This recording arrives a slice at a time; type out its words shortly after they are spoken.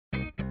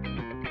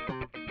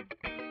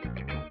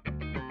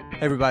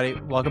Hey everybody,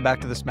 welcome back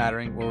to The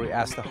Smattering, where we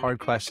ask the hard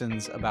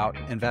questions about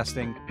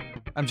investing.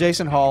 I'm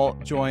Jason Hall,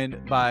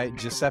 joined by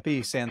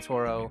Giuseppe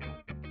Santoro,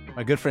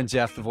 my good friend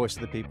Jeff, the voice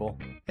of the people.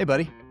 Hey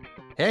buddy.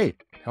 Hey,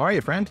 how are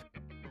you, friend?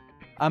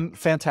 I'm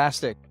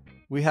fantastic.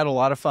 We had a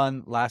lot of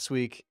fun last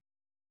week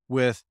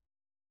with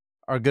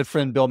our good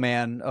friend Bill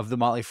Mann of The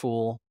Motley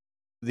Fool,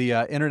 the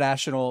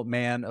international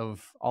man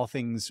of all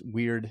things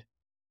weird.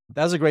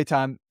 That was a great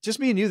time. Just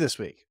me and you this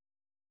week.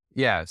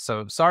 Yeah,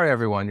 so sorry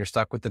everyone, you're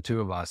stuck with the two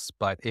of us.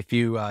 But if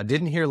you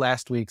didn't hear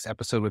last week's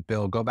episode with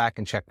Bill, go back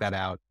and check that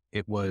out.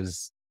 It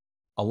was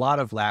a lot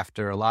of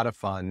laughter, a lot of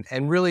fun,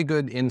 and really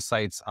good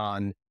insights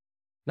on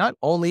not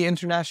only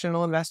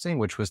international investing,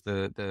 which was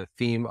the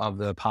theme of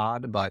the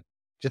pod, but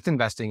just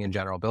investing in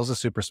general. Bill's a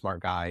super smart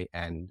guy,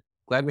 and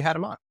glad we had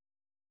him on.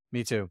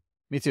 Me too.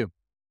 Me too.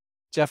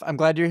 Jeff, I'm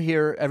glad you're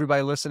here.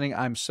 Everybody listening,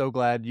 I'm so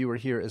glad you were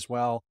here as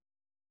well.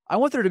 I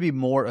want there to be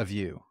more of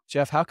you.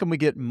 Jeff, how can we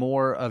get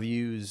more of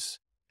you's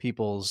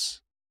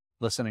people's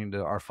listening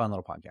to our fun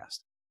little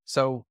podcast?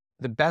 So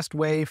the best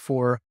way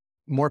for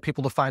more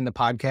people to find the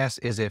podcast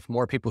is if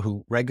more people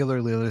who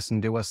regularly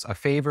listen do us a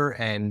favor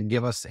and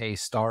give us a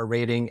star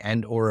rating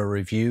and or a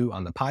review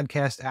on the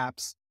podcast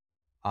apps.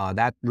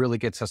 That really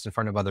gets us in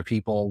front of other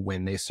people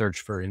when they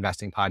search for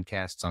investing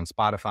podcasts on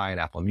Spotify and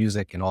Apple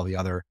Music and all the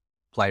other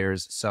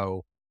players.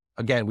 So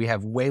again, we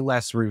have way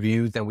less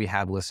reviews than we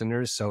have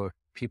listeners. So if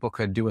people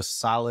could do us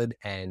solid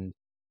and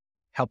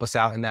help us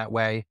out in that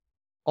way.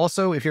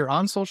 Also, if you're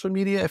on social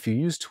media, if you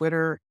use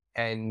Twitter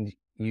and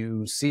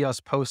you see us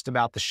post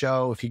about the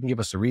show, if you can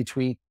give us a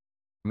retweet,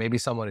 maybe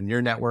someone in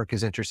your network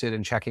is interested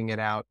in checking it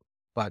out.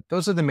 But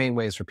those are the main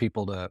ways for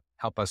people to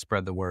help us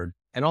spread the word.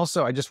 And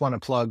also, I just want to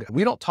plug,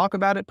 we don't talk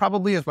about it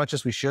probably as much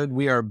as we should.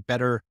 We are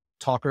better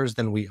talkers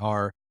than we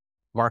are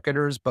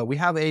marketers, but we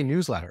have a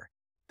newsletter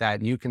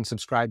that you can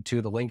subscribe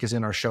to. The link is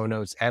in our show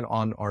notes and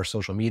on our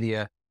social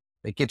media.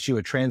 It gets you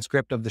a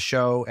transcript of the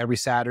show every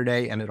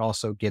Saturday, and it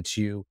also gets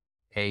you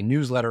a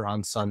newsletter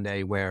on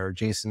Sunday where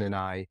Jason and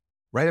I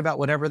write about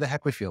whatever the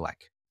heck we feel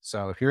like.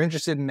 So if you're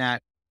interested in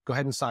that, go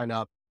ahead and sign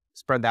up,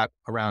 spread that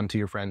around to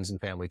your friends and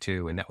family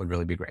too, and that would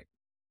really be great.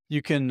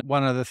 You can,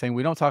 one other thing,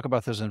 we don't talk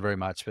about this one very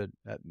much, but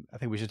I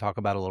think we should talk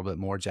about it a little bit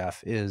more,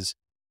 Jeff, is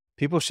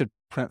people should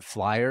print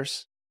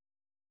flyers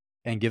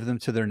and give them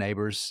to their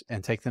neighbors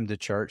and take them to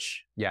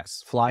church.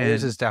 Yes,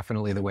 flyers is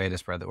definitely the way to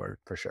spread the word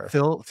for sure.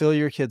 Fill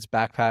your kid's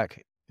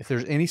backpack. If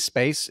there's any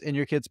space in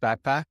your kid's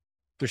backpack,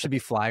 there should be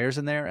flyers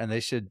in there, and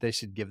they should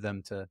give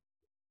them to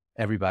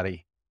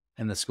everybody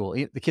in the school,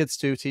 the kids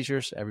too,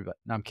 teachers, everybody.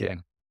 No, I'm kidding.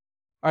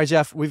 Yeah. All right,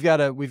 Jeff, we've got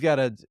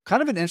a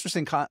kind of an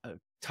interesting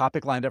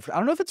topic lined up. I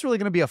don't know if it's really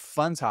going to be a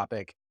fun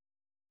topic.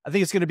 I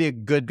think it's going to be a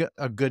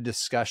good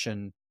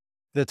discussion.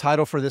 The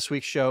title for this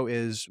week's show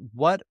is,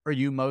 "What are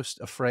you most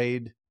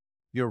afraid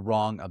you're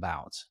wrong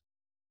about?"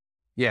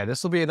 Yeah,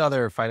 this will be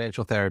another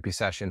financial therapy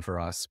session for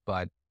us,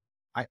 but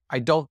I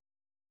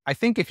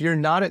think if you're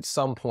not at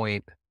some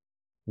point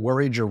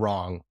worried you're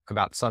wrong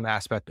about some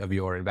aspect of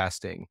your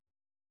investing,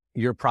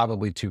 you're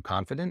probably too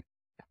confident.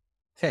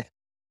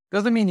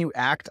 Doesn't mean you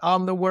act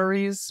on the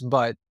worries,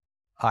 but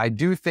I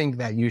do think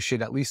that you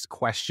should at least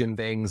question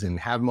things and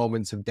have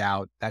moments of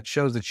doubt. That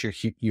shows that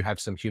you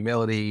have some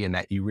humility and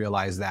that you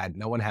realize that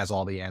no one has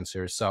all the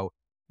answers. So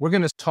we're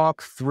going to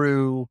talk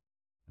through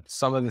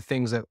some of the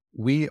things that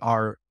we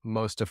are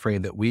most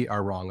afraid that we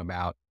are wrong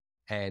about.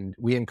 And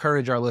we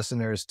encourage our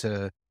listeners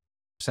to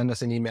send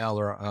us an email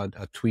or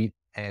a tweet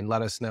and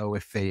let us know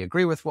if they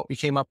agree with what we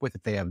came up with,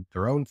 if they have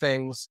their own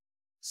things.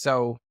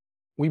 So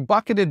we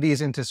bucketed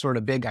these into sort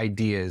of big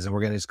ideas, and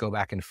we're going to just go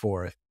back and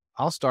forth.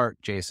 I'll start,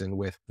 Jason,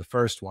 with the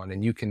first one,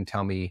 and you can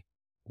tell me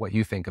what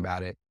you think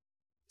about it.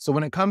 So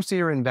when it comes to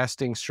your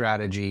investing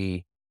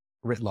strategy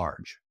writ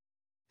large,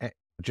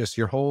 just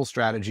your whole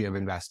strategy of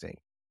investing,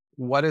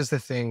 what is the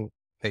thing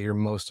that you're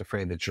most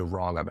afraid that you're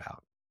wrong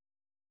about?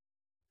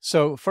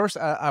 So first,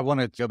 I want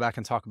to go back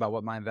and talk about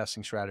what my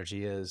investing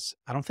strategy is.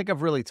 I don't think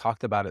I've really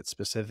talked about it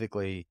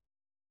specifically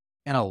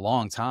in a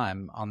long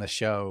time on the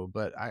show,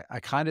 but I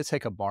kind of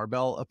take a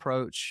barbell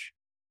approach.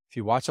 If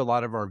you watch a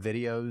lot of our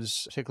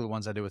videos, particularly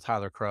ones I do with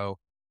Tyler Crow,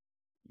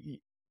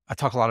 I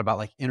talk a lot about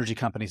like energy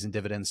companies and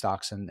dividend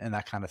stocks and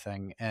that kind of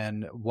thing.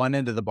 And one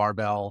end of the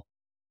barbell,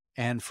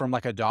 and from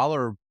like a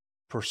dollar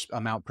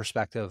amount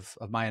perspective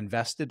of my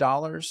invested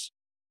dollars,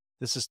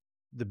 this is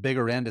the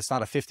bigger end. It's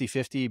not a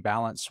 50-50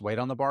 balanced weight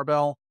on the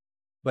barbell,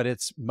 but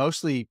it's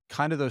mostly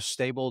kind of those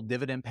stable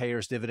dividend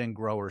payers, dividend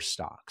growers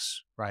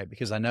stocks, right?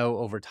 Because I know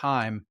over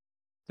time,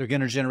 they're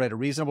going to generate a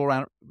reasonable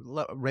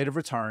rate of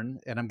return,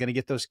 and I'm going to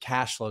get those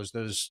cash flows,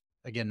 those,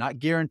 again, not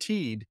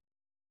guaranteed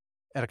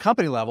at a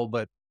company level,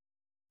 but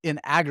in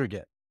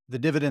aggregate, the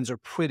dividends are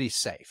pretty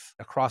safe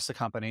across the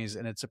companies,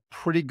 and it's a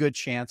pretty good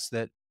chance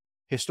that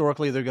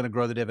historically they're going to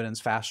grow the dividends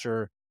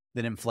faster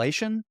than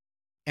inflation.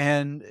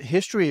 And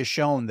history has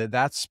shown that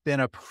that's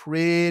been a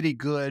pretty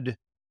good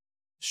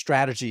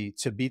strategy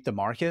to beat the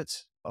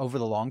market over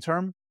the long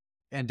term,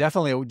 and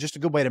definitely just a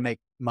good way to make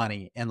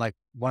money. And like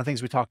one of the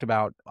things we talked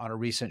about on a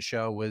recent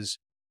show was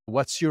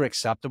What's your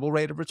acceptable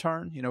rate of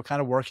return?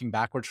 Kind of working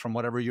backwards from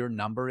whatever your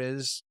number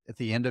is at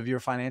the end of your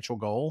financial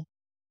goal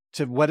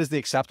to what is the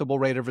acceptable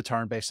rate of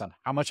return based on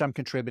how much I'm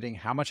contributing,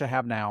 how much I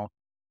have now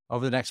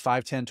over the next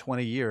 5, 10,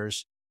 20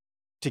 years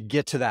to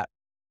get to that,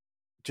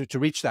 to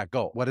reach that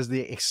goal. What is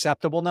the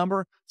acceptable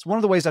number? It's one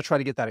of the ways I try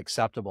to get that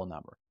acceptable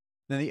number.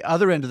 Then the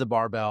other end of the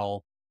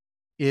barbell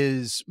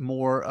is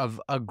more of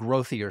a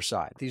growthier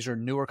side. These are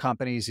newer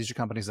companies. These are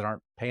companies that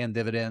aren't paying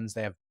dividends.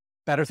 They have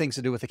better things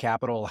to do with the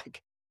capital,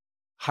 like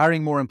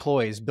hiring more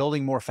employees,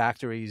 building more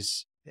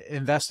factories,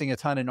 investing a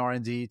ton in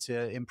R&D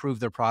to improve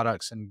their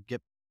products and you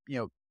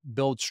know,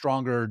 build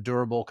stronger,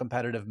 durable,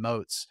 competitive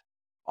moats,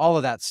 all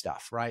of that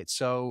stuff, right?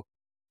 So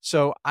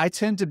I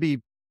tend to be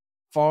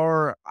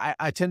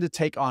I tend to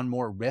take on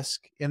more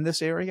risk in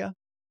this area.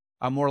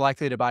 I'm more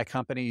likely to buy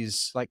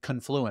companies like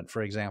Confluent,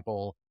 for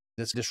example,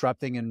 that's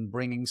disrupting and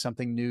bringing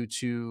something new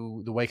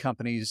to the way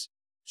companies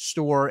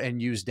store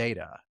and use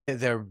data.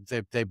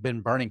 They've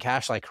been burning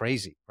cash like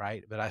crazy,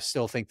 right? But I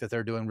still think that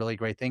they're doing really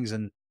great things.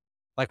 And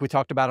like we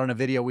talked about on a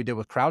video we did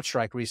with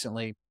CrowdStrike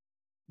recently,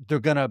 they're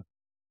gonna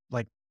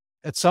like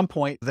at some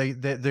point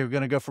they're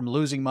gonna go from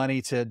losing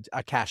money to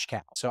a cash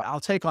cow. So I'll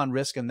take on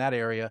risk in that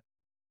area,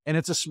 and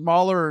it's a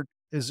smaller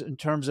is in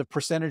terms of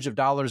percentage of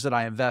dollars that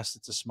I invest.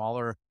 It's a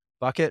smaller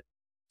bucket.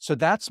 So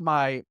that's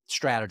my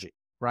strategy,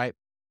 right?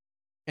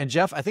 And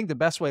Jeff, I think the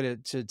best way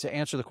to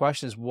answer the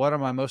question is what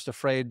am I most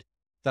afraid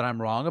that I'm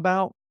wrong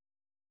about?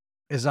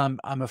 Is I'm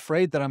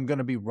afraid that I'm going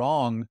to be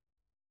wrong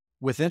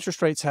with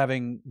interest rates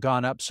having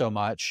gone up so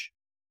much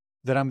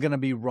that I'm going to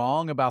be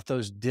wrong about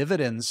those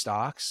dividend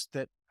stocks,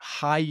 that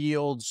high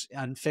yields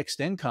and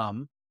fixed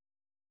income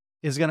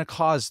is going to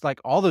cause like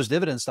all those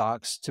dividend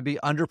stocks to be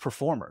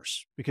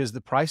underperformers because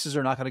the prices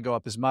are not going to go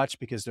up as much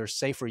because there's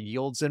safer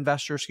yields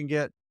investors can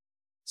get.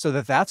 So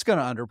that's going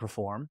to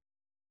underperform.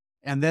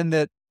 And then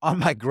that on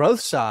my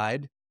growth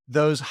side,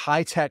 those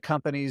high tech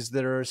companies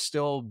that are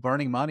still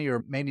burning money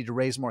or may need to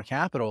raise more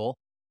capital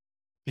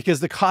because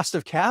the cost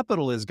of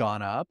capital has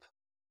gone up,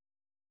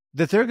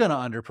 that they're going to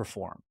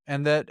underperform.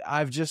 And that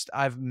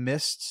I've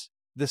missed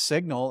the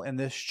signal in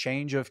this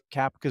change of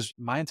cap because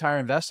my entire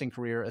investing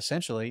career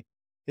essentially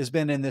has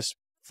been in this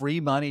free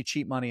money,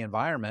 cheap money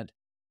environment,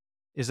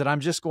 is that I'm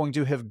just going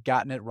to have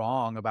gotten it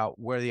wrong about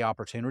where the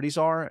opportunities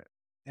are.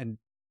 And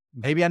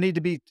maybe I need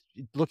to be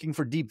looking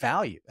for deep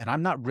value. And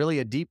I'm not really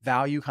a deep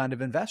value kind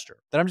of investor.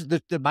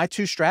 My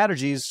two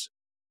strategies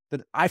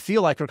that I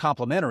feel like are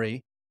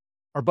complementary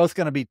are both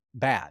going to be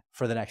bad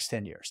for the next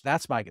 10 years.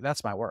 That's my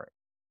worry.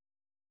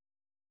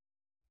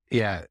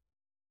 Yeah,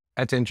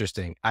 that's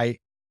interesting. I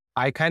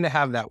kind of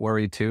have that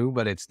worry too,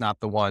 but it's not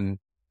the one.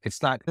 It's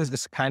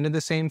kind of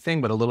the same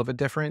thing, but a little bit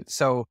different.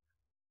 So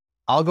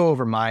I'll go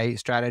over my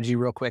strategy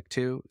real quick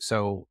too.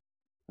 So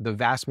the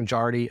vast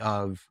majority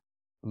of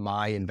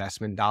my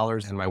investment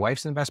dollars and my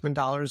wife's investment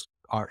dollars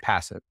are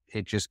passive.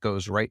 It just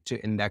goes right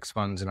to index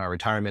funds in our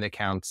retirement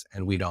accounts,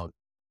 and we don't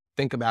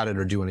think about it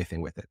or do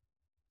anything with it.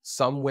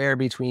 Somewhere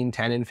between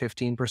 10 and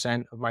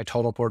 15% of my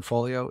total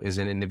portfolio is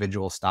in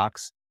individual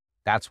stocks.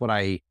 That's what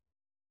I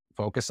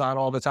focus on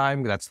all the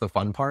time. That's the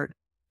fun part.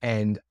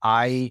 And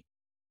I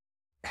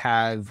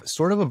have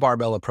sort of a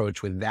barbell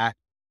approach with that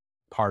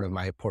part of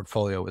my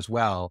portfolio as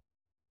well.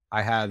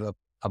 I have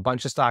a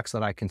bunch of stocks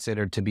that I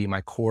consider to be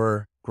my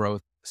core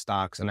growth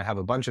stocks. And I have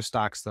a bunch of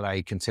stocks that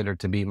I consider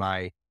to be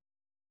I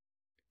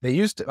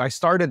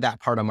started that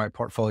part of my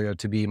portfolio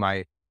to be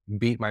my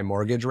beat my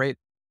mortgage rate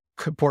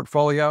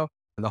portfolio.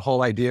 And the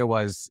whole idea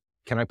was,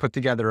 can I put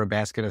together a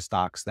basket of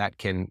stocks that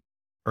can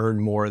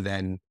earn more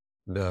than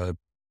the,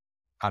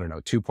 I don't know,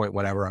 2 point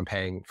whatever I'm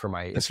paying for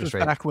my This was interest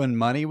rate. back when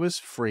money was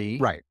free.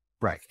 Right.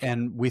 Right.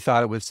 And we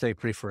thought it would stay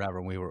free forever,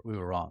 and we were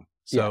wrong.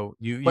 So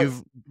Yeah.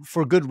 you've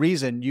for good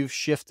reason, you've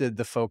shifted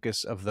the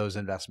focus of those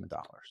investment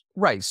dollars.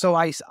 Right. So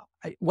I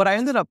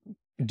ended up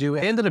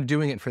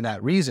doing it for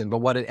that reason, but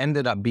what it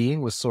ended up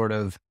being was sort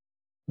of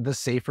the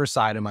safer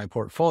side of my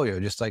portfolio.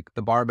 Just like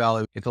the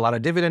barbell, it's a lot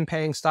of dividend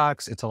paying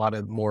stocks. It's a lot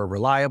of more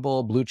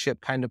reliable blue chip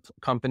kind of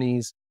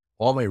companies.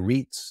 All my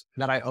REITs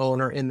that I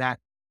own are in that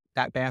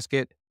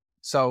basket.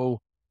 So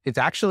it's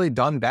actually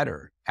done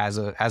better as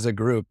a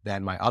group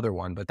than my other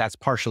one, but that's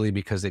partially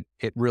because it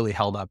really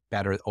held up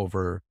better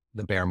over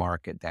the bear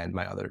market than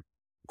my other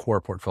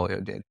core portfolio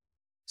did.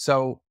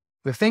 So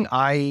the thing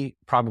I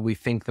probably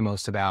think the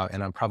most about,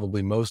 and I'm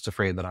probably most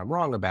afraid that I'm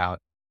wrong about,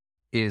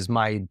 is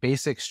my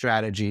basic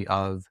strategy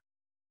of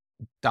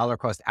dollar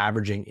cost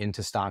averaging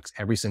into stocks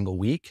every single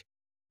week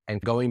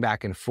and going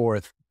back and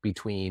forth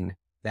between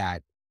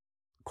that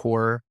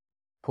core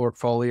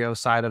portfolio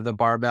side of the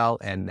barbell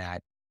and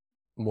that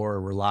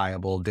more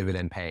reliable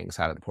dividend paying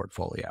side of the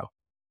portfolio.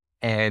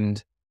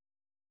 And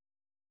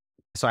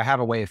so I have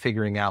a way of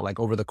figuring out, like,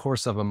 over the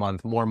course of a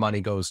month, more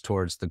money goes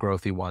towards the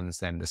growthy ones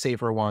than the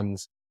safer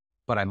ones,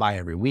 but I buy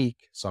every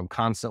week. So I'm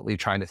constantly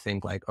trying to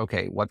think like,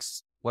 okay,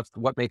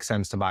 what makes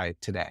sense to buy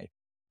today?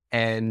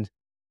 And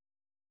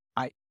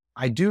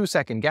I do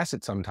second guess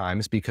it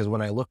sometimes, because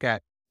when I look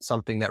at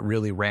something that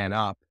really ran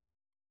up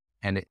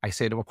and I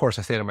say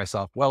to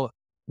myself, well,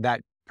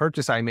 that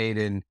purchase I made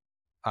in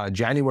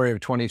January of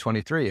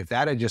 2023, if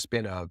that had just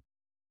been a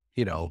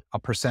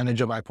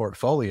percentage of my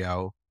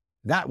portfolio,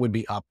 that would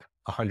be up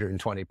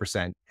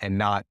 120% and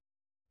not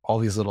all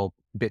these little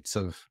bits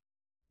of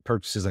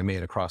purchases I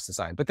made across the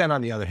side. But then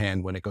on the other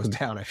hand, when it goes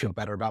down, I feel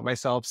better about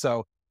myself.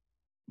 So,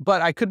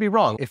 but I could be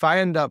wrong. If I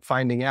end up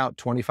finding out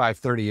 25,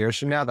 30 years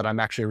from now that I'm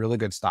actually a really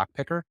good stock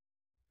picker,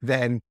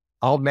 then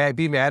I'll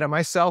be mad at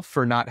myself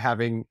for not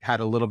having had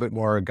a little bit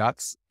more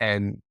guts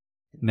and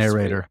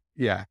Narrator.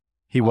 yeah.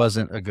 He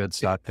wasn't a good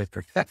stock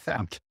picker.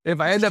 If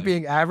I end up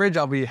being average,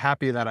 I'll be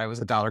happy that I was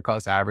a dollar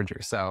cost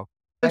averager. So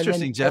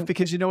Interesting, Jeff,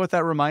 because you know what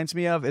that reminds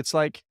me of? It's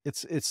like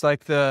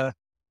the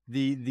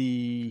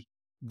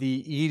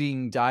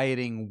eating,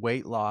 dieting,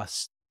 weight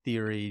loss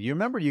theory. You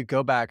remember you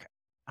go back,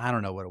 I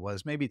don't know what it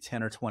was, maybe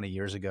 10 or 20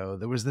 years ago,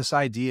 there was this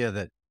idea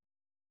that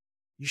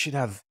you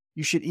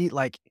should eat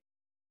like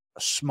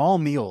small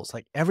meals,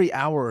 like every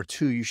hour or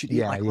two, you should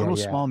eat like little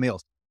small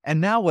meals. And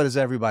now what is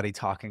everybody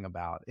talking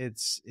about?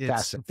 It's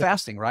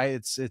fasting, right?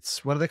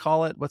 It's what do they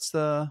call it? What's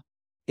the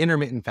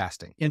intermittent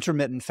fasting?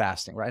 Intermittent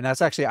fasting, right? And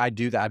that's actually, I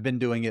do that. I've been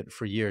doing it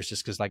for years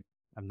just because like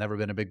I've never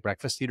been a big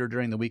breakfast eater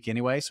during the week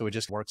anyway. So it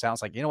just works out.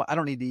 It's like, you know what? I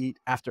don't need to eat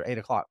after 8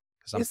 o'clock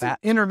because I'm fat.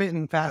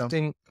 Intermittent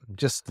fasting,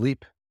 just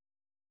sleep.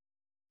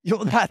 You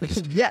know,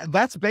 yeah,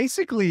 that's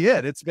basically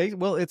it.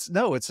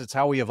 It's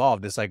how we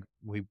evolved. It's like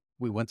we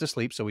went to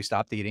sleep, so we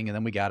stopped eating, and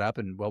then we got up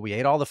and we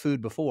ate all the food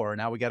before. And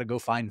now we got to go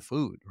find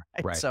food,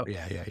 right? Right. So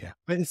yeah.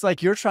 but it's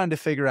like you're trying to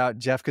figure out,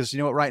 Jeff, because you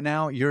know what? Right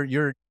now,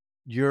 you're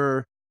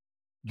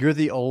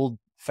the old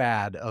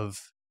fad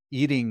of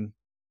eating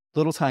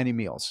little tiny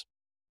meals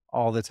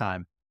all the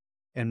time,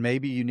 and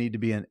maybe you need to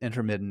be an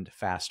intermittent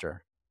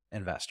faster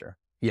investor.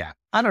 Yeah,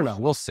 I don't know.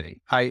 We'll see.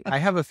 I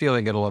have a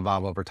feeling it'll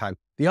evolve over time.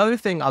 The other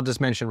thing I'll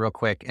just mention real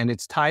quick, and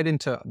it's tied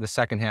into the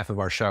second half of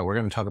our show. We're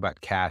going to talk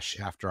about cash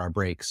after our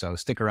break. So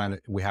stick around.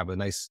 We have a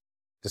nice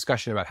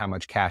discussion about how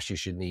much cash you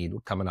should need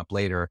coming up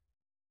later.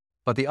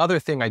 But the other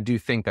thing I do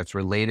think that's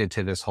related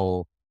to this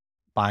whole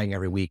buying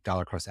every week,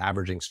 dollar cost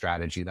averaging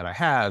strategy that I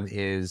have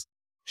is,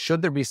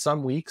 should there be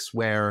some weeks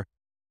where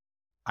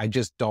I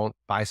just don't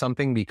buy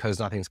something because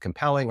nothing's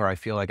compelling, or I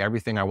feel like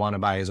everything I want to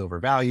buy is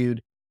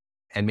overvalued,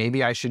 and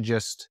maybe I should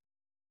just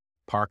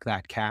park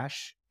that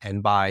cash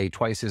and buy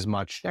twice as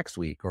much next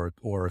week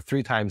or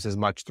 3 times as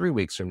much 3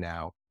 weeks from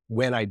now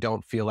when I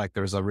don't feel like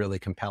there's a really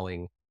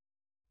compelling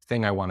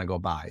thing I want to go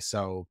buy.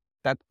 So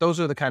those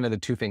are the kind of the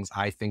 2 things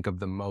I think of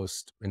the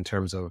most in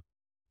terms of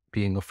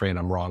being afraid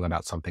I'm wrong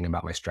about something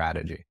about my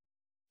strategy.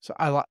 So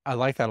I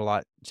like that a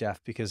lot, Jeff,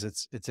 because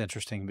it's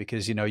interesting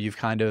because, you know, you've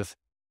kind of,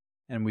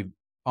 and we've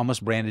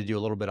almost branded you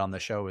a little bit on the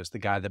show as the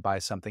guy that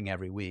buys something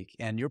every week.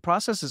 And your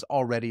process has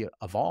already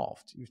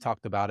evolved. You've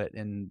talked about it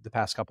in the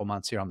past couple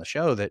months here on the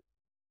show that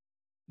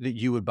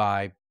you would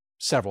buy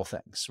several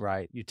things,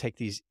 right? You take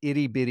these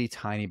itty bitty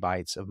tiny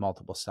bites of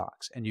multiple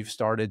stocks, and you've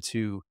started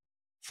to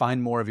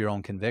find more of your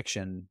own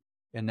conviction.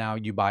 And now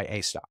you buy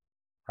a stock,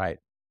 right?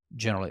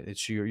 Generally,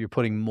 it's you're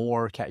putting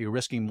more, you're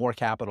risking more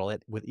capital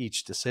with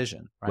each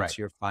decision, right? So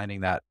you're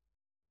finding that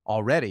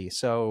already.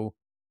 So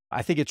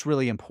I think it's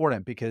really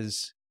important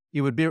because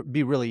it would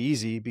be really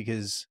easy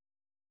because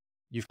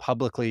you've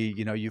publicly,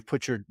 you know, you've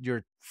put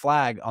your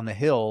flag on the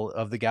hill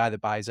of the guy that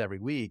buys every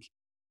week,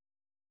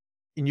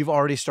 and you've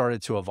already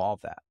started to evolve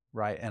that,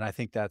 right? And I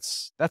think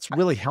that's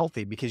really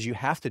healthy because you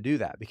have to do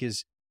that,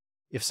 because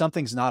if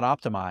something's not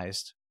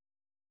optimized,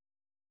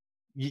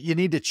 you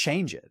need to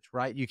change it,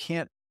 right? You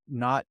can't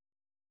not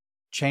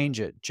change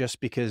it just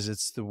because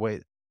it's the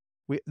way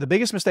the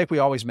biggest mistake we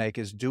always make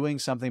is doing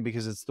something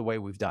because it's the way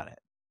we've done it.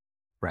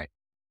 Right.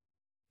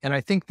 And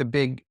I think the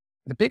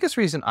biggest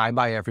reason I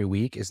buy every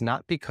week is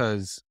not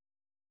because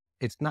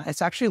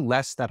it's actually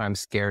less that I'm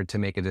scared to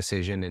make a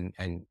decision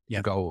and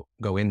go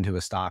into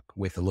a stock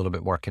with a little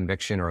bit more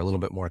conviction or a little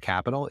bit more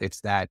capital.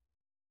 It's that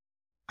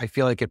I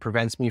feel like it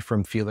prevents me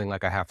from feeling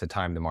like I have to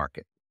time the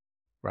market.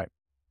 Right.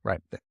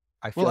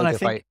 I feel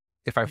like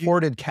if I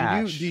hoarded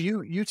cash, do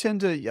you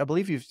tend to, I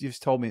believe you've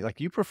told me,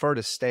 like, you prefer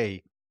to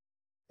stay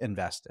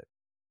invested,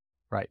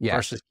 right? Yes.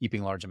 Versus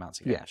keeping large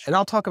amounts of cash. And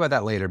I'll talk about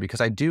that later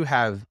because I do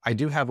have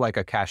like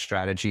a cash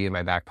strategy in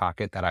my back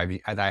pocket that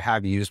I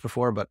have used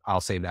before, but I'll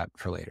save that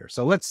for later.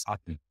 So let's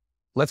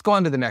go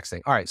on to the next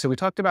thing. All right. So we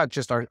talked about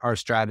just our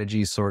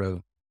strategies sort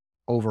of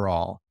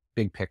overall,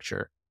 big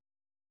picture.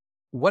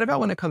 What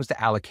about when it comes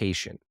to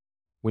allocation?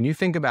 When you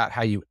think about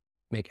how you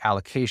make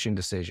allocation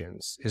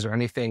decisions, is there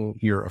anything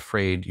you're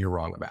afraid you're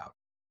wrong about?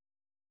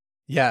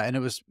 Yeah. And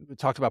we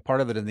talked about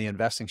part of it in the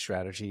investing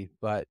strategy,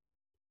 but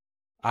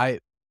I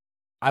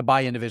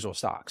buy individual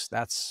stocks.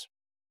 That's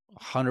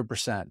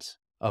 100%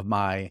 of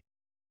my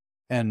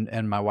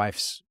and my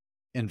wife's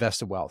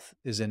invested wealth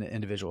is in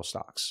individual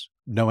stocks.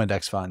 No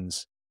index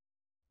funds,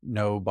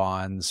 no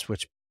bonds,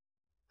 which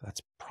that's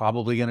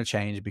probably going to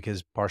change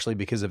partially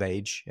because of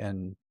age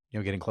and, you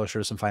know, getting closer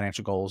to some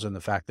financial goals, and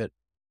the fact that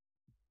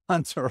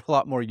bonds are a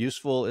lot more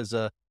useful as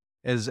a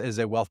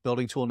wealth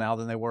building tool now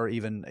than they were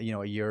even, you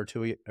know, a year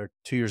or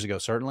 2 years ago,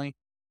 certainly.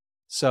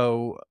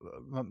 So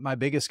my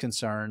biggest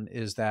concern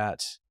is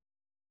that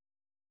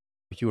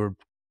you were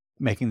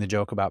making the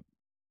joke about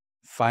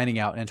finding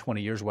out in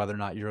 20 years whether or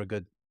not you're a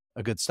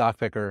good stock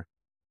picker,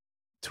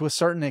 to a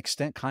certain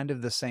extent, kind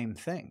of the same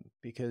thing,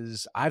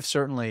 because I've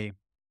certainly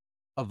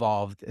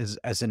evolved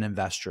as an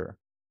investor.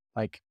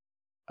 Like,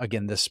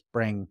 again, this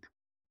spring,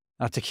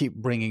 not to keep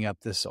bringing up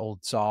this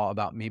old saw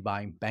about me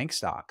buying bank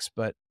stocks,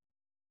 but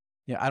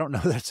yeah, I don't know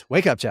that's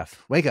wake up,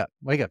 Jeff. Wake up,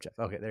 Jeff.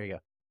 Okay, there you go.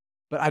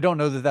 But I don't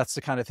know that that's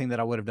the kind of thing that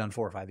I would have done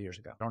 4 or 5 years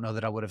ago. I don't know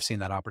that I would have seen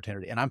that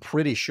opportunity. And I'm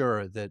pretty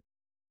sure that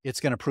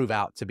it's going to prove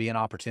out to be an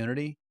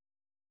opportunity.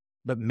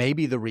 But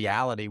maybe the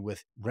reality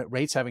with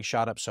rates having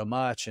shot up so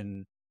much,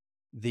 and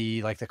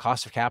the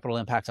cost of capital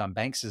impact on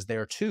banks is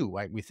there too.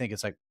 Like, we think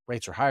it's like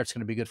rates are higher, it's going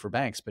to be good for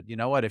banks. But you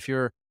know what? If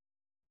you're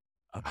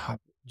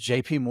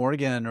JP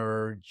Morgan,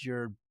 or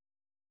you're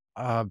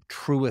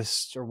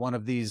Truist, or one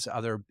of these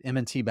other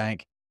M&T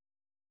Bank,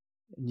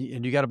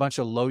 and you got a bunch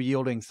of low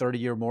yielding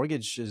 30-year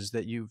mortgages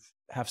that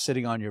have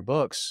sitting on your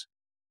books,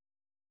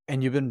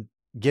 and you've been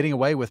getting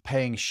away with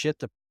paying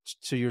shit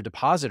to your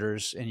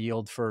depositors in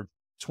yield for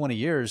 20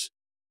 years,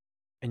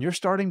 and you're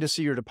starting to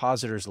see your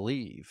depositors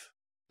leave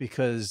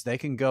because they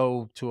can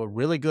go to a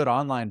really good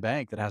online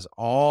bank that has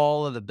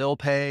all of the bill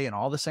pay and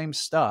all the same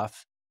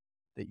stuff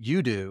that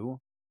you do,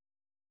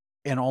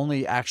 and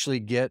only actually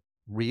get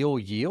real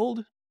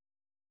yield.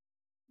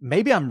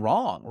 Maybe I'm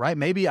wrong, right?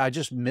 Maybe I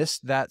just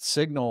missed that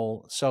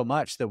signal so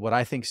much that what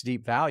I think's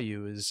deep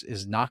value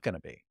is not going to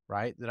be,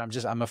 right? That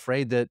I'm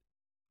afraid that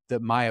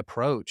my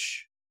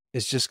approach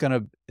is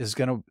gonna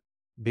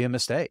be a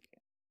mistake.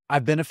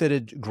 I've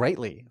benefited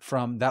greatly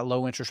from that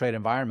low interest rate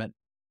environment.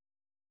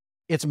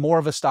 It's more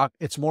of a stock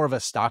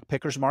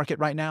picker's market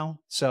right now.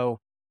 So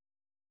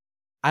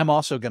I'm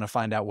also gonna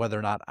find out whether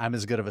or not I'm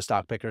as good of a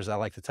stock picker as I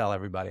like to tell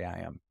everybody I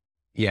am.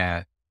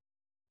 Yeah.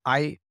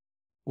 I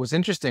was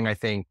interesting, I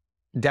think,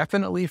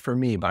 definitely for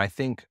me, but I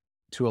think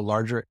to a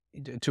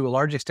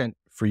large extent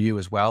for you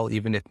as well,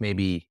 even if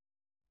maybe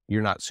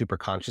you're not super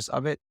conscious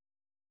of it.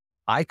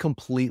 I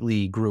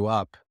completely grew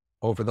up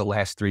over the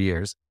last 3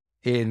 years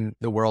in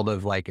the world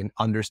of like an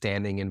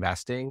understanding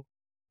investing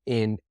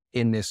in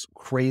this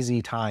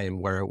crazy time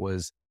where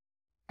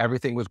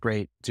everything was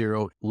great,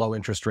 zero, low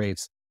interest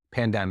rates,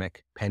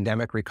 pandemic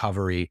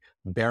recovery,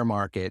 bear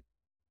market,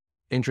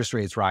 interest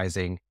rates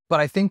rising. But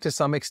I think to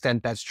some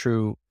extent that's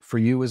true for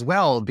you as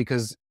well,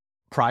 because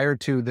prior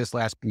to this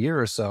last year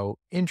or so,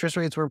 interest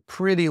rates were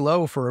pretty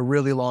low for a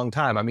really long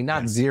time. I mean,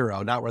 not Yeah.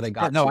 zero, not where they Yeah,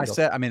 got no, to I the last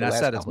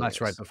said as couple of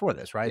much right years. before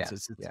this, right? Yeah,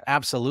 It's yeah.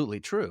 absolutely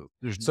true.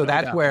 There's So no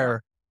that's doubt about it.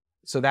 where,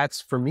 so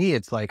that's for me,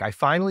 it's like I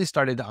finally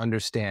started to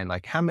understand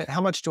like how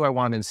much do I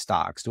want in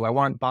stocks? Do I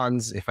want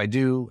bonds? If I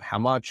do, how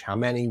much, how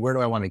many, where do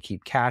I want to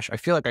keep cash? I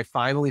feel like I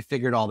finally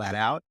figured all that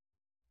out,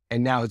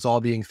 and now it's all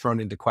being thrown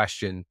into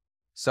question.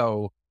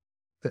 So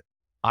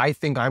I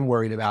think I'm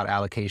worried about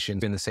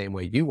allocations in the same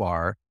way you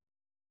are.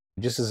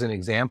 Just as an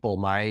example,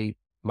 my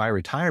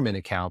retirement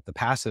account, the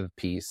passive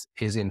piece,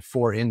 is in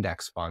 4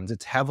 index funds.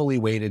 It's heavily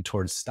weighted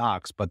towards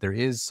stocks, but there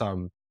is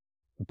some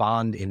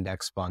bond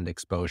index fund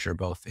exposure,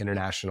 both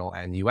international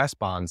and US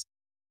bonds.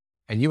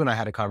 And you and I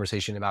had a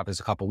conversation about this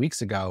a couple of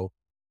weeks ago.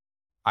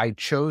 I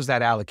chose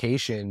that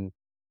allocation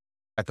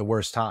at the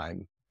worst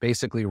time,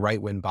 basically right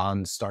when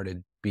bonds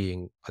started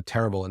being a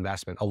terrible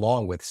investment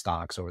along with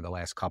stocks over the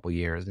last couple of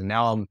years. And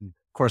now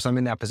of course, I'm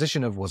in that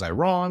position of, was I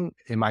wrong?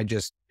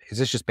 Is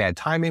this just bad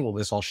timing? Will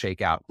this all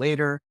shake out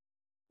later?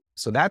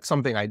 So that's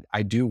something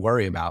I do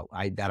worry about,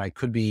 that I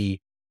could be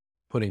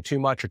putting too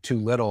much or too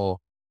little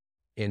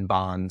in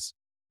bonds.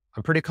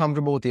 I'm pretty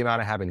comfortable with the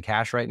amount I have in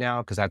cash right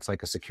now, because that's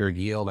like a secured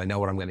yield. I know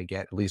what I'm going to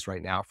get, at least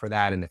right now, for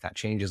that. And if that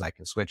changes, I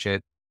can switch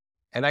it.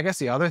 And I guess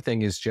the other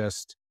thing is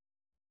just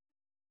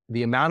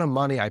the amount of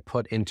money I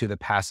put into the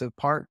passive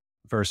part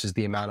versus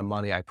the amount of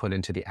money I put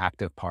into the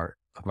active part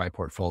of my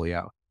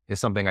portfolio is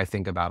something I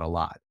think about a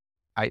lot.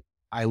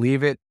 I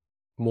leave it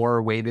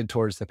more weighted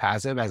towards the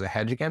passive as a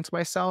hedge against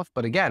myself.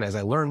 But again, as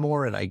I learn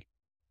more and I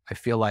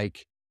feel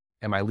like,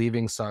 am I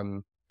leaving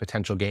some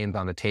potential gains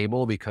on the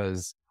table?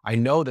 Because I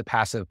know the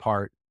passive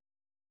part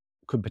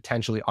could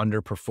potentially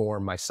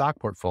underperform my stock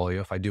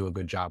portfolio if I do a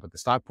good job with the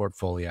stock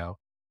portfolio.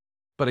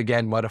 But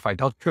again, what if I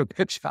don't do a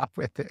good job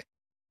with it?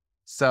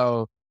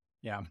 So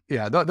Yeah.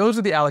 yeah, those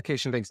are the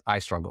allocation things I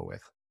struggle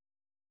with.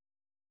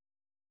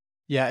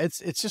 Yeah, it's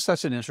just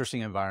such an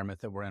interesting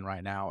environment that we're in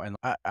right now, and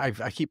I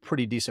keep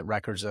pretty decent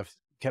records. I've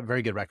kept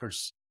very good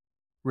records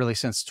really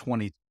since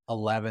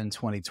 2011,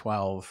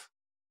 2012,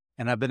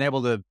 and I've been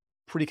able to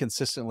pretty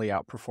consistently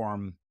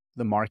outperform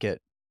the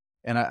market.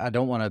 And I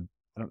don't want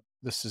to.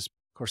 This is,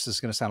 of course, this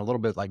is going to sound a little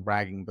bit like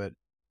bragging, but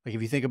like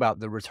if you think about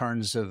the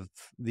returns of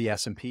the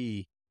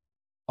S&P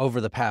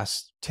over the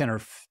past 10 or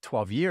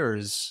 12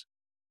 years,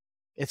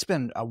 it's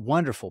been a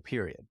wonderful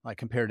period, like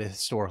compared to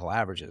historical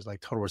averages,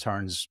 like total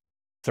returns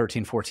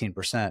 13,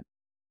 14%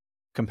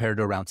 compared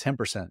to around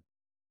 10%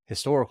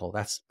 historical.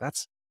 That's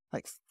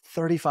like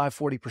 35,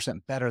 40%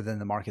 better than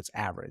the market's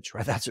average,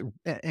 right? That's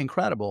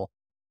incredible.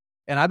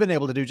 And I've been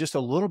able to do just a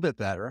little bit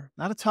better,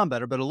 not a ton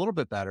better, but a little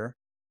bit better.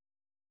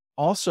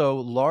 Also,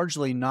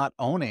 largely not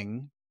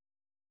owning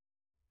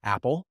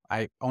Apple.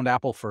 I owned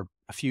Apple for,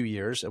 a few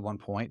years at one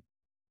point.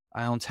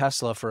 I owned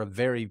Tesla for a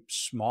very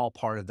small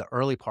part of the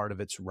early part of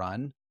its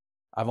run.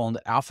 I've owned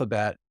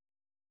Alphabet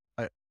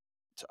a,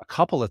 a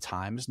couple of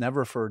times,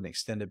 never for an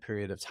extended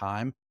period of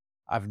time.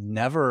 I've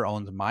never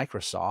owned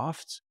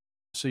Microsoft.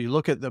 So you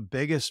look at the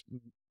biggest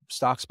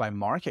stocks by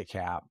market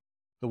cap,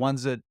 the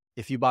ones that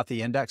if you bought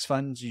the index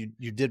funds, you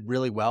did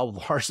really well,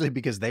 largely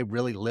because they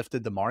really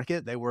lifted the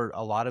market. They were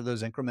a lot of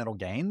those incremental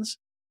gains.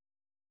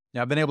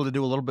 Now, I've been able to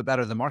do a little bit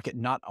better than the market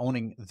not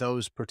owning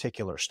those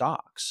particular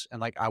stocks. And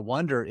like, I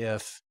wonder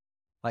if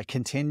like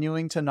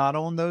continuing to not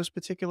own those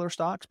particular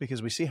stocks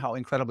because we see how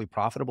incredibly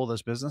profitable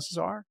those businesses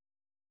are.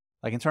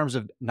 Like in terms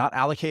of not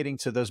allocating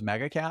to those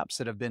mega caps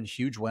that have been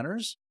huge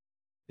winners,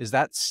 is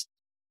that's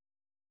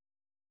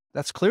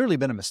clearly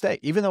been a mistake.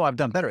 Even though I've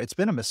done better, it's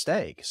been a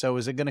mistake. So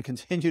is it going to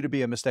continue to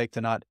be a mistake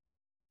to not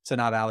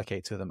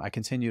allocate to them? I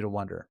continue to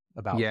wonder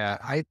about. Yeah,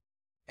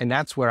 and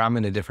that's where I'm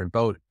in a different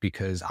boat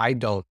because I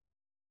don't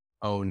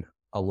own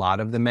a lot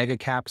of the mega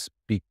caps.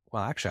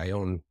 Well, actually, I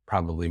own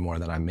probably more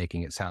than I'm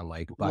making it sound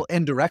like. Well, But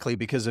indirectly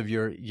because of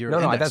your no,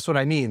 index. that's what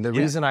I mean. Yeah,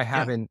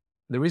 yeah.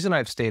 The reason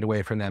I've stayed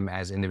away from them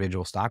as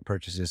individual stock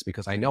purchases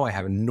because I know I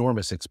have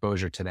enormous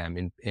exposure to them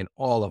in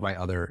all of my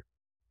other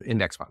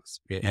index funds.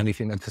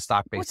 Anything that's a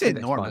stock I would based say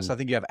index enormous. fund. I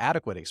think you have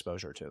adequate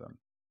exposure to them.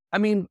 I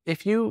mean,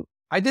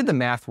 I did the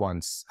math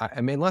once.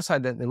 I mean,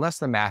 unless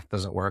the math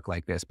doesn't work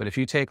like this, but if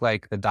you take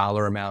like the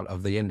dollar amount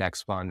of the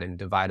index fund and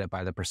divide it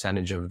by the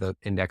percentage of the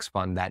index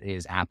fund that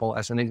is Apple,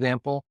 as an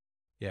example,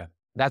 Yeah.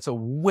 that's a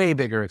way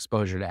bigger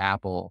exposure to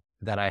Apple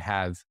than I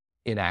have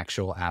in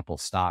actual Apple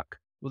stock.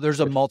 Well, there's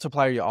a Which,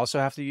 multiplier you also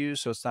have to use,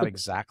 so it's not but,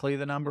 exactly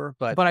the number,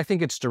 but but I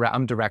think I'm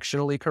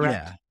directionally correct.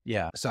 yeah,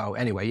 yeah. So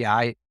anyway,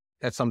 yeah,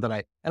 that's something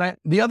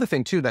the other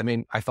thing too, that I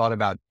mean, I thought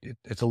about,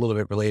 it's a little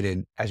bit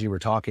related as you were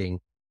talking.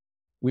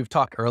 We've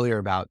talked earlier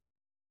about,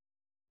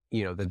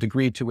 the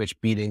degree to which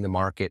beating the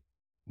market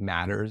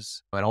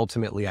matters. And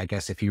ultimately, I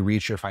guess if you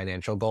reach your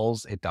financial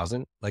goals, it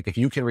doesn't. Like if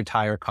you can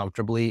retire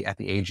comfortably at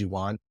the age you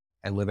want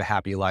and live a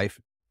happy life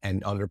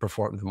and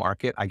underperform the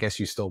market, I guess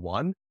you still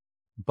won.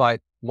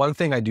 But one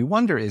thing I do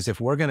wonder is if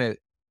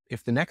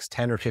if the next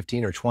 10 or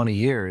 15 or 20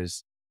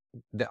 years,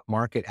 the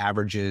market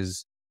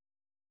averages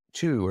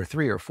 2 or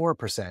 3 or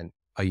 4%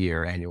 a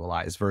year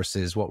annualized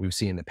versus what we've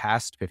seen in the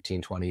past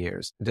 15, 20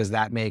 years, does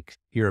that make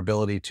your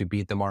ability to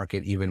beat the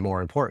market even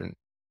more important?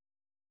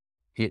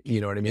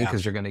 You know what I mean? Yeah.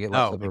 Because you're going to get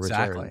less No, of a return.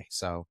 exactly.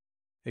 So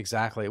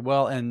Exactly.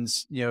 Well, and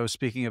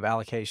speaking of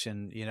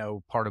allocation,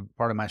 part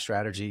of my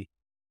strategy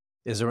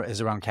is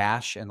around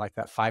cash, and like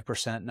that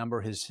 5%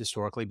 number has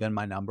historically been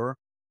my number,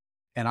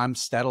 and I'm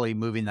steadily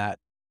moving that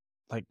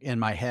like in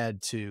my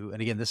head to,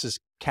 and again, this is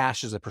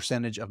cash as a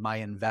percentage of my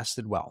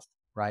invested wealth,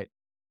 right?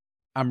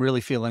 I'm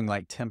really feeling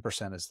like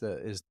 10%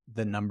 is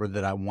the number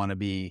that I want to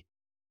be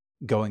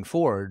going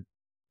forward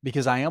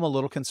because I am a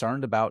little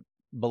concerned about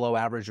below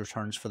average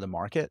returns for the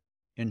market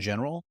in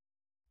general.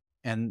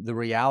 And the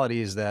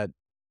reality is that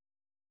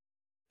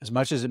as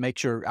much as it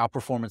makes your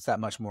outperformance that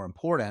much more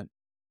important,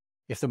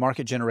 if the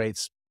market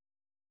generates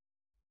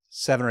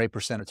 7 or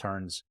 8%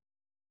 returns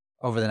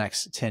over the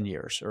next 10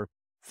 years or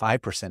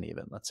 5%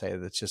 even, let's say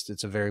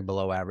it's a very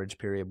below average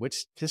period,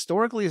 which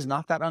historically is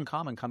not that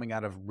uncommon coming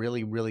out of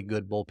really, really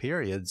good bull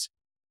periods.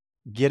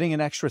 Getting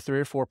an extra 3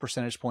 or 4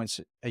 percentage points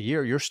a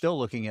year, you're still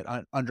looking at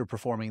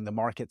underperforming the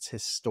market's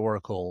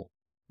historical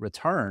yeah,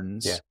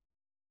 returns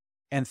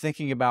and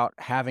thinking about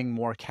having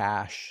more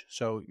cash.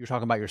 So you're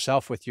talking about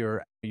yourself with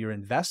your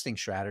investing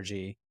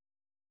strategy,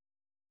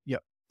 you know,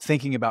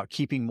 thinking about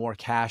keeping more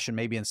cash and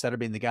maybe instead of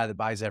being the guy that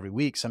buys every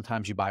week,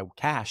 sometimes you buy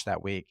cash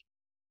that week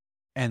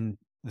and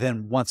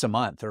then once a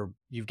month, or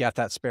you've got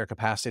that spare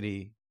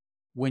capacity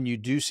when you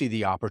do see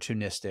the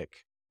opportunistic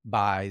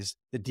buys,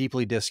 the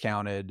deeply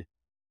discounted,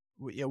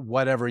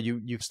 whatever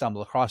you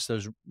stumble across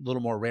those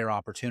little more rare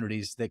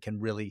opportunities that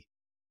can really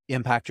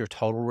impact your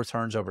total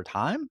returns over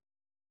time.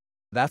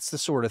 That's the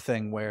sort of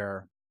thing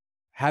where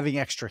having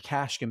extra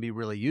cash can be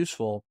really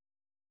useful.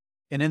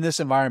 And in this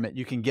environment,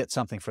 you can get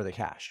something for the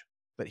cash.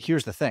 But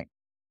here's the thing.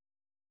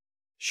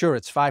 Sure,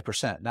 it's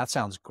 5%. And that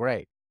sounds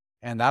great.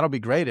 And that'll be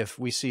great if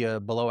we see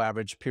a below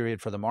average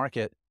period for the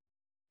market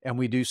and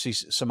we do see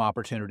some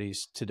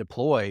opportunities to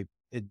deploy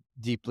at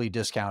deeply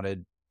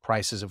discounted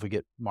prices if we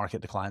get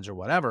market declines or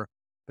whatever.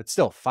 But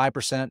still,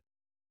 5%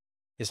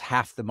 is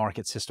half the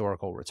market's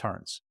historical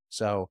returns.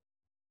 So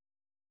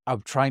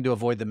I'm trying to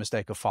avoid the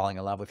mistake of falling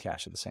in love with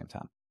cash at the same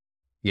time.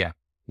 yeah,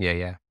 yeah,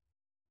 yeah.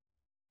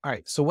 All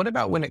right. So what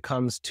about when it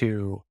comes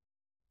to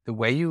the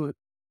way you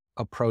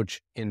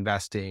approach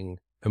investing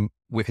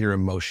with your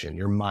emotion,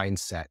 your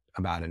mindset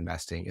about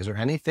investing? Is there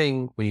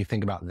anything when you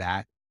think about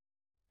that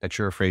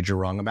you're afraid you're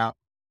wrong about?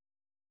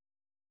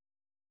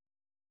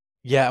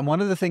 Yeah, and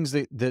one of the things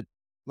that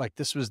like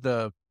this was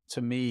to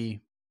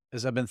me,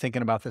 as I've been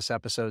thinking about this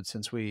episode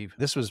since we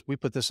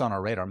put this on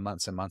our radar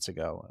months and months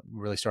ago. We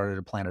really started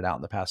to plan it out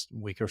in the past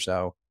week or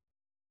so.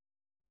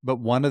 But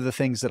one of the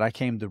things that I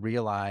came to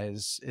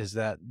realize is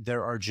that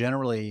there are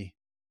generally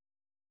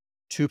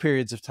two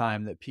periods of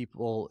time that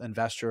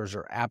investors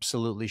are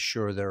absolutely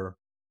sure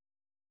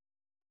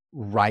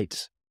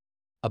right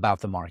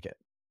about the market.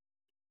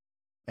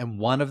 And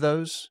one of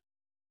those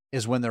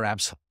is when they're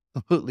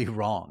absolutely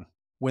wrong.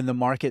 When the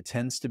market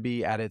tends to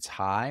be at its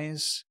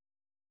highs,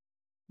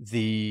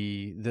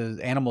 the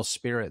animal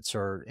spirits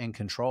are in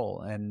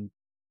control and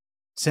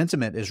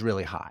sentiment is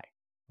really high.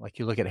 Like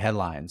you look at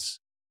headlines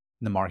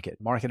in the market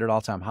at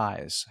all-time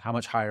highs. How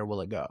much higher will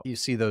it go? You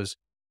see those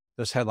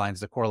headlines,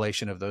 the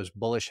correlation of those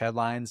bullish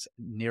headlines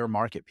near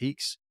market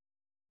peaks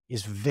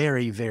is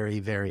very, very,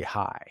 very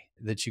high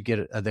that you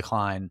get a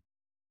decline.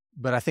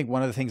 But I think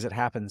one of the things that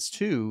happens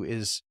too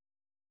is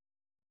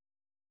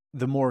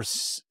the more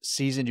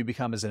seasoned you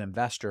become as an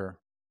investor,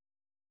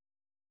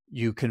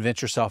 you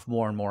convince yourself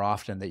more and more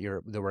often that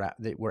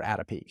we're at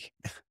a peak.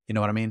 You know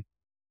what I mean?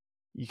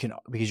 You can,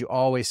 because you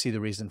always see the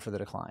reason for the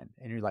decline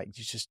and you're like,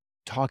 you just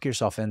talk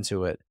yourself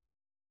into it.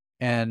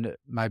 And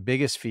my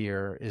biggest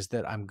fear is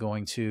that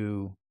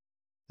that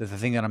the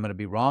thing that I'm going to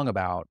be wrong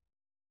about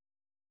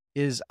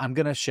is I'm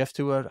going to shift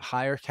to a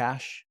higher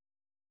cash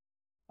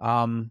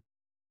um,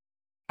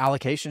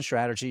 allocation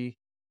strategy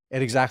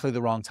at exactly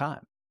the wrong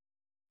time.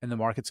 And the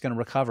market's going to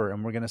recover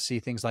and we're going to see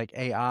things like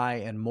AI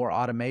and more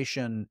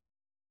automation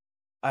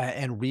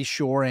and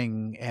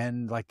reshoring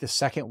and like the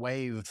second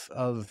wave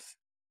of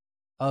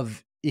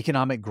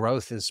economic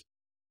growth is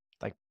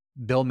like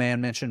Bill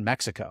Mann mentioned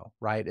Mexico,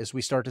 right? As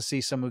we start to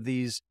see some of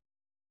these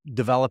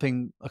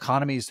developing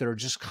economies that are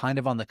just kind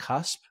of on the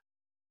cusp,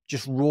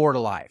 just roar to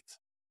life.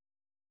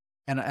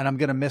 And I'm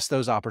going to miss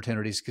those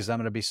opportunities because I'm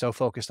going to be so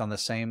focused on the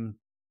same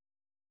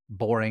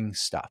boring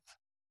stuff.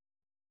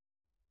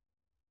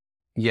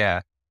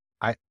 Yeah.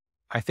 I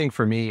I think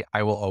for me,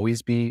 I will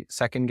always be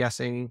second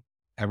guessing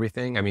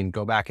everything. I mean,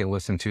 go back and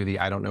listen to the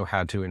I don't know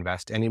how to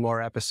invest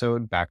anymore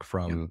episode back Yep.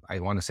 from, I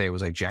want to say it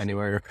was like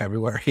January or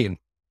February. And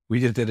we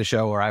just did a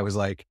show where I was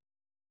like,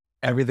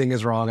 everything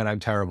is wrong and I'm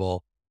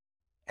terrible.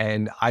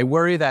 And I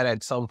worry that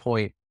at some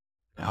point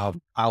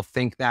I'll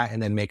think that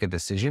and then make a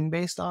decision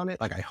based on it.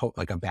 Like I hope,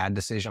 like a bad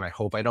decision. I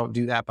hope I don't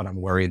do that, but I'm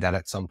worried that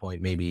at some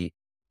point maybe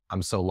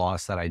I'm so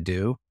lost that I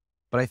do.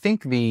 But I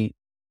think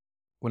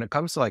when it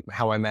comes to like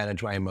how I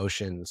manage my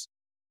emotions,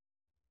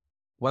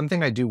 one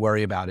thing I do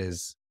worry about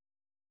is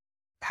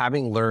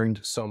having learned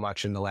so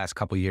much in the last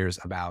couple of years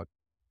about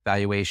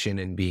valuation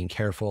and being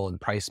careful and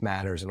price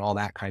matters and all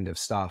that kind of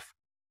stuff.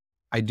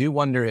 I do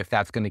wonder if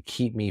that's going to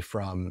keep me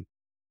from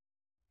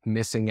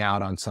missing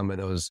out on some of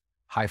those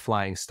high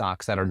flying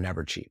stocks that are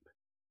never cheap.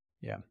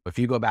 Yeah. If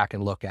you go back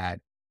and look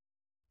at,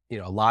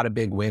 a lot of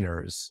big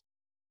winners,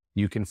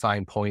 you can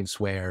find points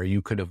where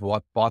you could have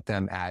bought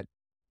them at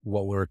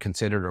what were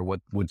considered or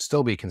what would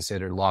still be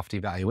considered lofty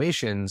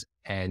valuations.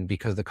 And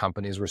because the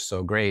companies were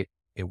so great,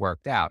 it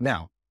worked out.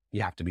 Now,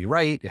 you have to be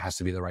right. It has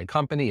to be the right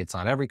company. It's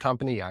not every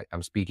company.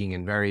 I'm speaking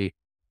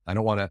I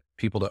don't want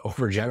people to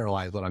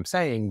overgeneralize what I'm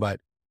saying, but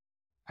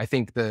I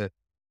think the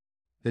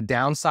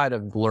downside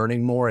of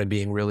learning more and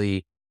being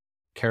really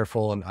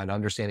careful and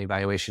understanding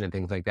valuation and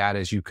things like that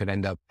is you could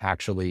end up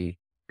actually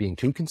being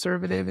too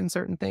conservative in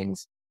certain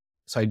things.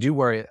 So I do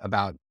worry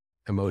about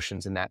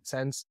emotions in that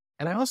sense.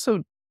 And I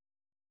also,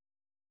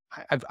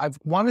 I've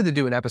wanted to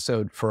do an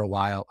episode for a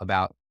while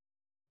about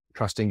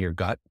trusting your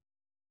gut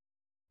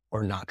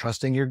or not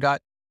trusting your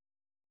gut.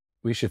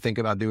 We should think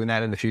about doing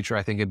that in the future.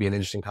 I think it'd be an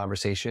interesting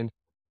conversation.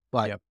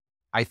 But Yep.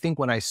 I think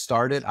when I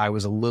started, I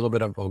was a little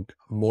bit of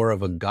more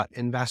of a gut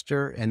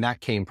investor. And that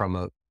came from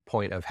a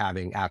point of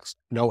having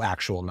no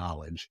actual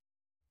knowledge.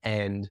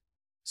 And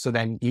so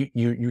then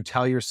you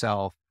tell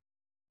yourself,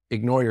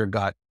 ignore your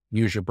gut,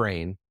 use your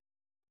brain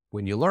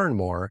when you learn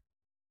more.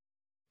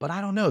 But I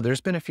don't know,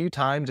 there's been a few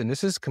times, and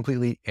this is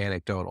completely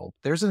anecdotal.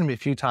 There's been a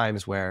few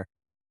times where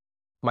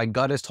my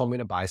gut has told me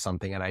to buy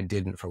something and I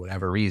didn't for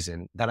whatever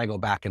reason. Then I go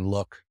back and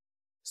look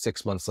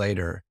 6 months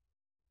later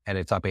and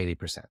it's up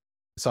 80%.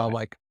 So I'm Right.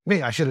 like,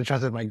 man, I should have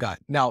trusted my gut.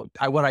 Now,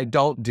 what I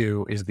don't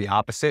do is the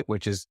opposite,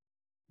 which is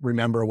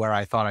remember where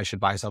I thought I should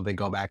buy something,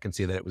 go back and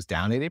see that it was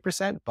down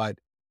 80%. But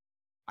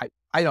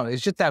I don't know.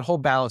 It's just that whole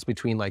balance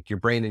between like your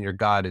brain and your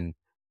gut and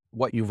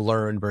what you've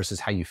learned versus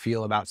how you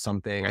feel about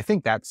something. I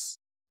think that's,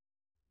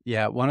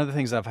 Yeah. One of the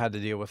things I've had to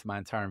deal with my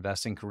entire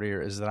investing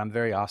career is that I'm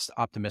very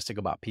optimistic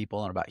about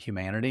people and about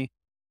humanity,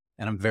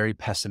 and I'm very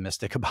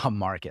pessimistic about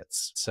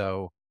markets.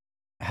 So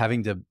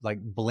having to like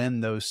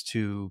blend those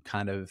two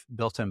kind of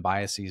built-in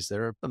biases that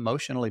are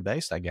emotionally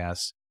based, I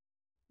guess,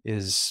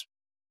 is,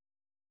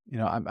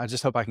 I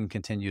just hope I can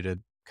continue to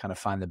kind of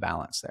find the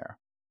balance there.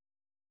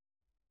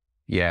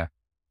 yeah,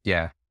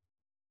 yeah.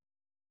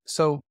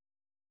 So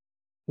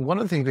one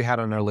of the things we had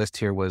on our list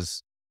here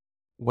was,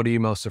 what are you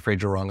most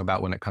afraid you're wrong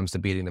about when it comes to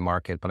beating the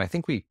market? But I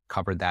think we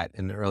covered that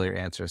in the earlier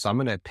answer. So I'm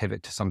going to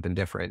pivot to something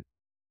different.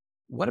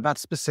 What about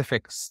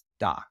specific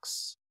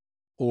stocks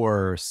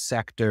or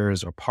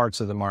sectors or parts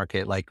of the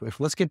market? Like,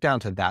 let's get down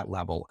to that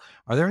level.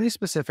 Are there any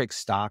specific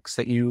stocks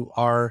that you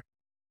are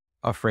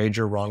afraid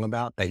you're wrong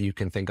about that you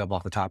can think of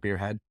off the top of your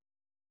head?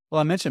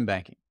 Well, I mentioned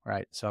banking,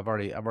 right? So I've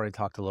already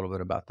talked a little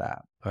bit about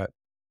that,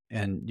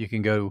 and you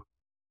can go,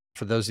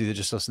 for those of you that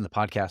just listen to the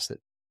podcast that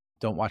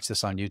don't watch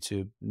this on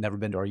YouTube, never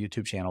been to our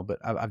YouTube channel, but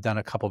I've done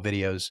a couple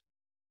videos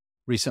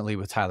recently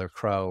with Tyler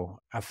Crow.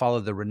 I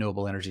followed the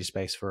renewable energy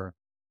space for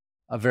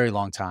a very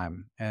long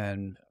time,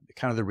 and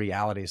kind of the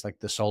realities, like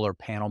the solar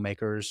panel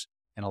makers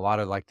and a lot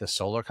of like the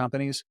solar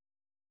companies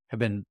have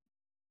been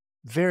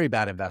very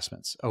bad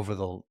investments over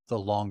the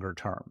longer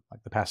term,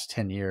 like the past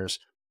 10 years.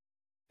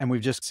 And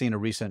we've just seen a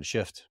recent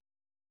shift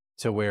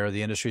to where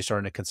the industry is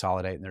starting to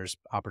consolidate and there's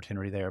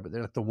opportunity there.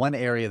 But the one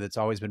area that's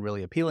always been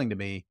really appealing to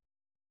me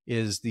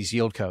is these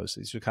yield cos.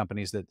 These are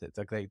companies that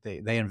like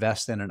they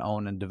invest in and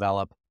own and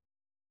develop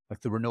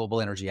like the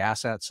renewable energy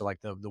assets. So like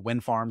the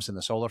wind farms and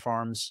the solar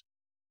farms,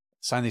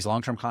 sign these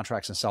long-term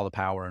contracts and sell the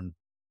power, and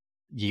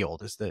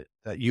yield is that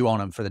you own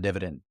them for the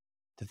dividend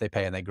that they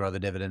pay, and they grow the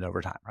dividend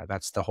over time, right?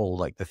 That's the whole,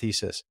 like, the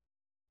thesis.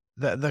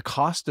 The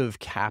cost of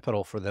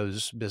capital for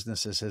those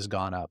businesses has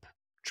gone up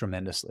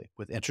tremendously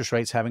with interest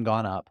rates having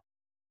gone up.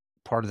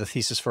 Part of the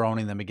thesis for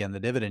owning them, again, the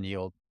dividend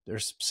yield,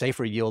 there's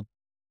safer yield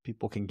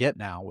people can get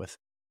now with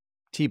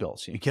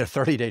T-bills. You get a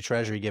 30-day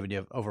treasury giving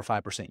you over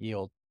 5%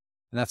 yield,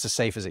 and that's as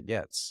safe as it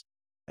gets.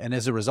 And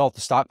as a result,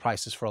 the stock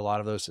prices for a lot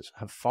of those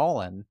have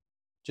fallen,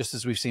 just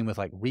as we've seen with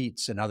like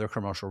REITs and other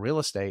commercial real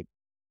estate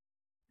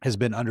has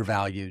been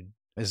undervalued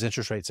as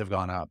interest rates have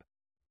gone up.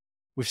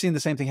 We've seen the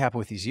same thing happen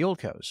with these yield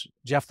cos.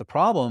 Jeff, the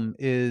problem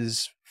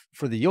is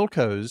for the yield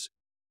cos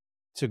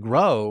to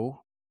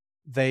grow,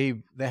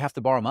 they have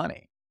to borrow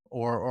money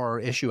or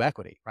issue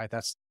equity, right?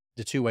 That's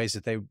the two ways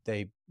that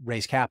they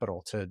raise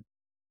capital to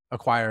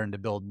acquire and to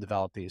build and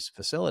develop these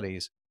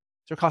facilities.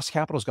 Their cost of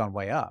capital has gone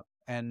way up.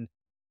 And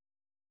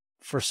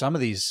for some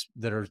of these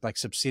that are like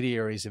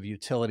subsidiaries of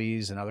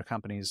utilities and other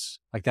companies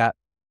like that,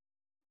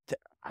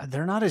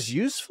 they're not as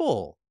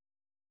useful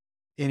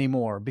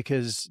anymore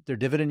because their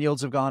dividend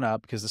yields have gone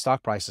up because the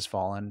stock price has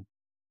fallen,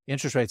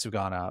 interest rates have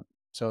gone up,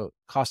 so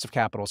cost of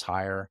capital is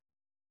higher.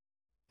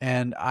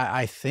 And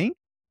I think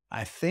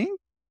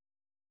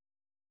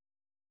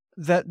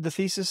that the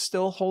thesis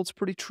still holds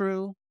pretty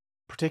true,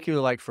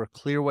 particularly like for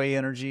Clearway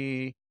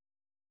Energy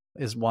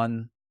is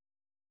one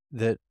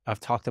that I've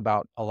talked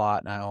about a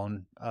lot and I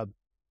own a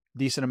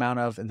decent amount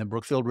of, and then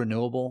Brookfield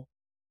Renewable.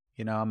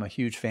 I'm a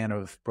huge fan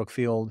of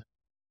Brookfield,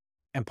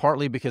 and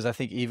partly because I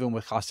think even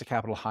with cost of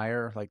capital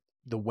higher, like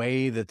the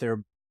way that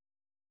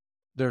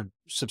they're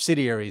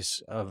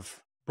subsidiaries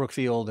of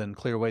Brookfield, and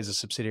Clearway is a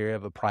subsidiary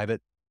of a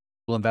private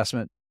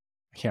investment.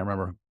 I can't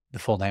remember the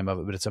full name of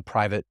it, but it's a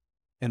private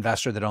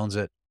investor that owns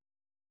it.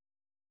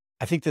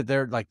 I think that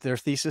their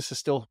thesis is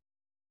still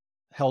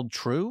held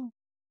true,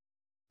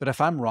 but if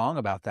I'm wrong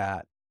about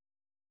that,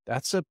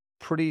 that's a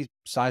pretty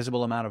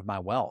sizable amount of my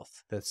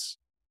wealth that's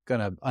going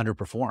to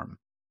underperform.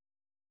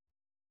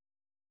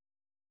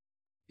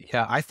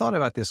 Yeah, I thought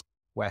about this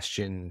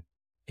question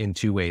in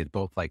two ways,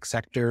 both like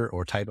sector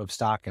or type of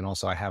stock. And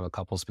also I have a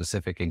couple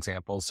specific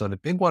examples. So the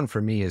big one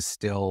for me is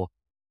still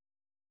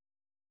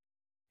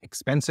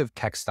expensive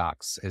tech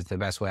stocks is the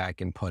best way I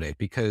can put it,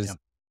 because Yeah.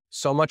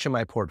 so much of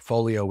my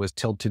portfolio was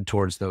tilted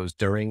towards those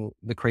during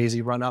the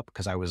crazy run up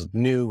because I was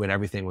new and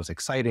everything was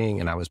exciting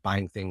and I was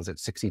buying things at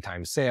 60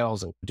 times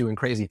sales and doing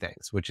crazy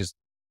things, which is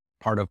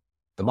part of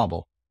the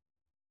bubble.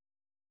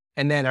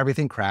 And then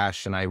everything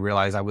crashed and I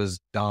realized I was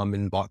dumb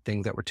and bought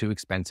things that were too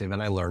expensive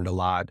and I learned a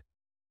lot.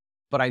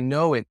 But I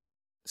know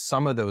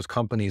some of those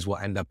companies will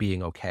end up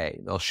being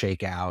okay. They'll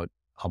shake out.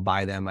 I'll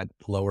buy them at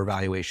lower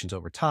valuations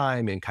over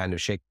time and kind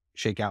of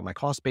shake out my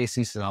cost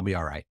basis and I'll be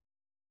all right.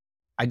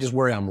 I just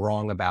worry I'm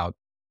wrong about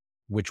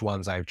which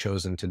ones I've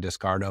chosen to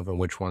discard of and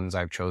which ones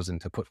I've chosen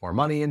to put more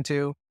money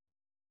into.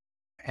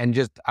 And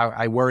just,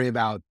 I worry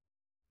about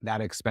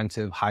that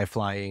expensive, high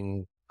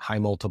flying, high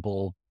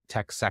multiple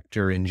tech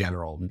sector in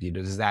general.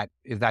 Is that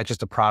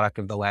just a product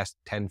of the last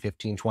 10,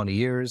 15, 20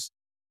 years?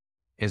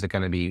 Is it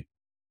going to be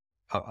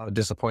a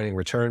disappointing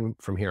return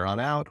from here on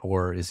out?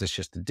 Or is this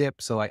just a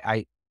dip? So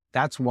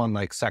that's one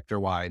like sector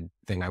wide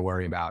thing I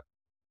worry about.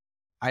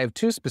 I have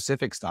two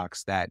specific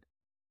stocks that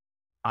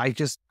I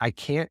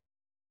can't,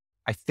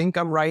 I think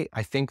I'm right.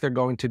 I think they're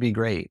going to be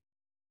great.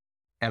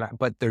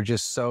 But they're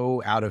just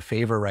so out of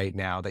favor right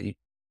now that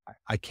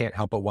I can't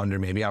help but wonder,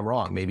 maybe I'm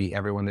wrong. Maybe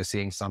everyone is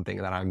seeing something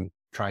that I'm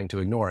trying to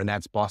ignore. And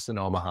that's Boston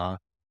Omaha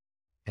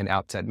and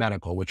Outset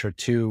Medical, which are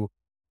two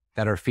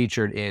that are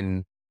featured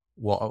in,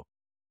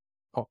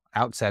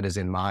 Outset is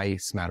in my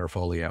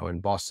Smatterfolio,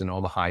 and Boston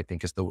Omaha, I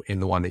think, is in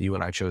the one that you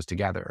and I chose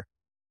together.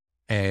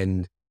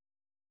 And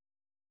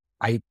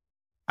I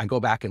go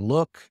back and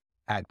look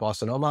at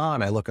Boston Omaha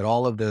and I look at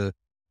all of the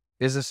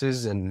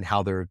businesses and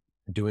how they're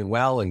doing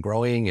well and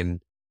growing,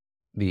 and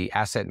the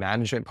asset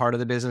management part of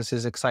the business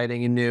is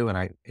exciting and new, and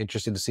I'm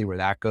interested to see where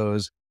that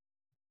goes.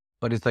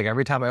 But it's like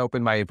every time I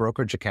open my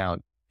brokerage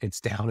account,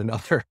 it's down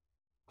another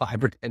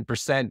 5 or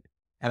 10%,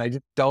 and I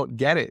just don't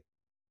get it.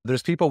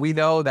 There's people we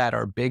know that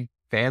are big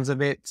fans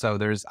of it, so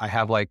I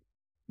have like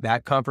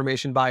that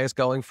confirmation bias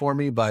going for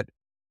me. But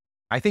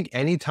I think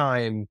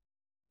anytime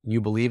you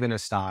believe in a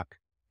stock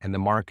and the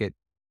market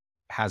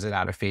has it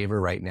out of favor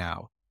right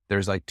now,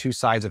 there's like two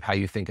sides of how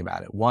you think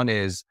about it. One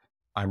is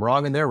I'm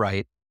wrong and they're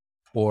right,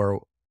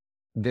 or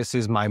this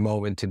is my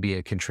moment to be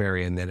a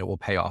contrarian, then it will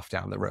pay off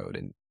down the road.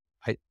 And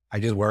I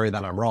just worry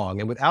that I'm wrong.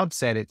 And with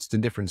Outset, it's a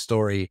different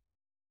story.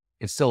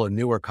 It's still a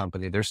newer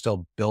company. They're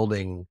still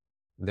building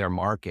their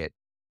market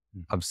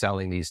Mhm. of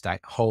selling these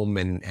home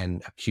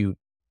and acute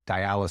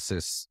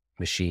dialysis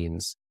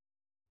machines.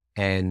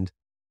 And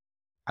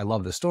I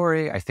love the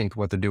story. I think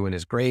what they're doing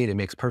is great. It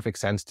makes perfect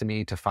sense to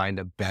me to find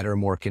a better,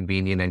 more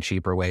convenient and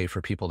cheaper way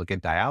for people to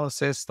get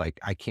dialysis. Like,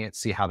 I can't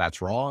see how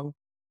that's wrong.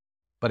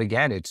 But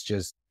again, it's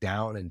just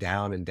down and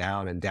down and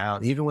down and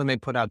down. Even when they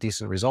put out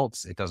decent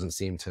results, it doesn't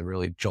seem to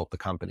really jolt the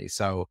company.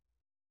 So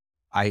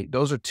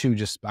those are two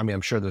just, I mean,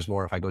 I'm sure there's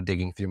more if I go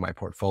digging through my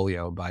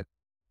portfolio, but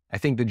I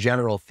think the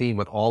general theme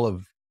with all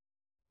of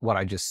what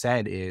I just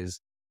said is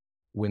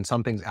when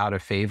something's out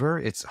of favor,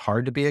 it's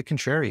hard to be a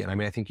contrarian. I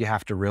mean, I think you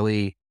have to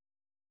really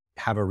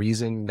have a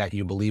reason that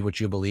you believe what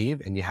you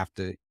believe, and you have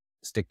to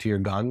stick to your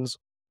guns,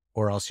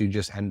 or else you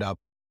just end up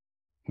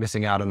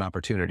missing out on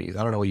opportunities.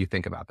 I don't know what you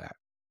think about that.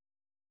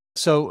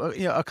 So,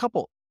 a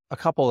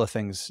couple of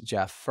things,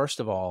 Jeff. First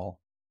of all,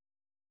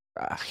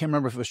 I can't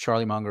remember if it was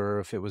Charlie Munger or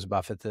if it was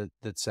Buffett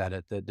that said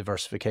it, that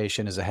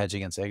diversification is a hedge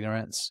against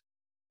ignorance.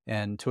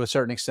 And to a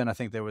certain extent, I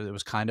think it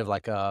was kind of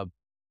like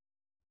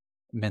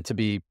meant to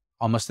be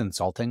almost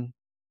insulting.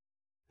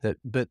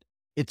 But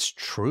it's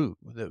true.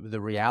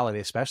 The reality,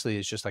 especially,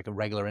 is just like a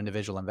regular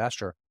individual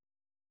investor.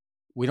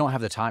 We don't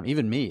have the time.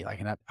 Even me, like,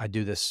 and I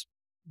do this,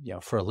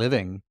 for a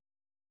living,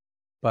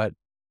 but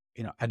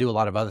I do a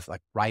lot of other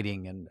like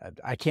writing, and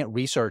I can't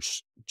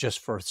research just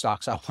for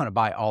stocks I want to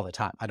buy all the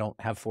time. I don't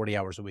have 40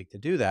 hours a week to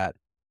do that.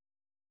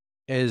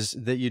 Is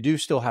that you do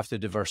still have to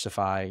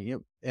diversify,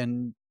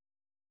 and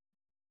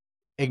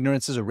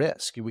ignorance is a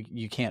risk.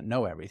 You can't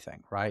know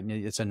everything, right? And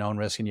it's a known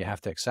risk, and you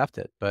have to accept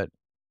it. But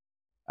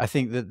I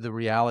think that the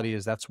reality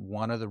is that's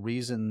one of the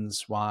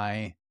reasons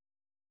why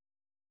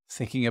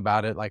thinking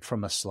about it like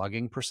from a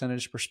slugging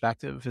percentage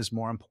perspective is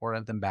more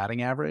important than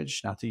batting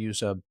average. Not to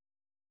use a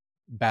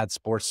bad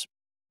sports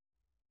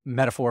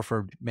metaphor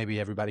for maybe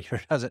everybody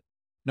here doesn't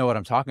know what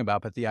I'm talking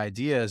about, but the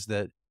idea is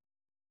that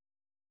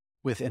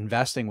with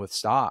investing with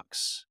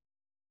stocks,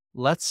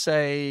 let's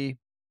say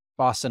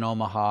Boston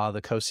Omaha,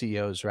 the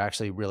co-CEOs are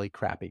actually really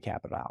crappy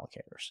capital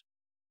allocators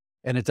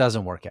and it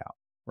doesn't work out,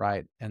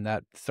 right? And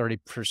that 30%,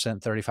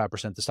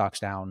 35% the stock's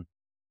down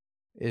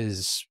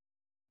is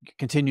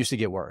continues to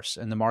get worse.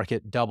 And the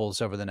market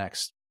doubles over the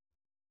next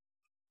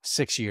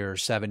 6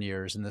 years, 7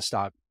 years, and the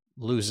stock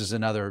loses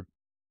another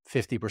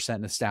 50%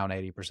 and it's down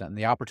 80%. And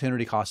the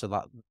opportunity cost of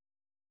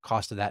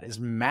that is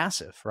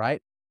massive,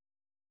 right?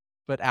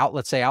 But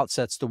let's say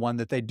Outset's the one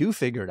that they do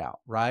figure it out,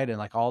 right? And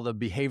like all the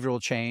behavioral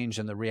change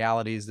and the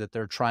realities that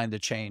they're trying to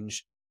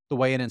change the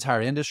way an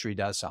entire industry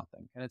does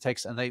something. And it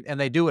takes, and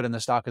they do it, and the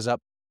stock is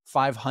up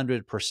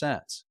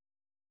 500%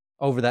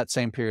 over that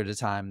same period of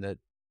time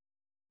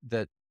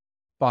that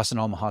Boston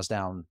Omaha's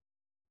down,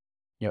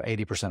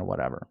 80% or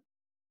whatever.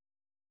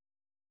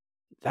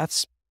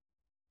 That's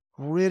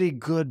really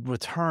good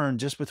return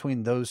just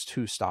between those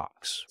two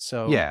stocks.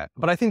 So Yeah.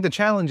 But I think the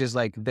challenge is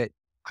like that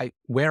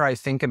where I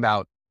think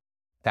about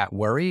that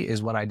worry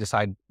is when I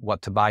decide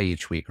what to buy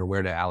each week or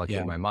where to allocate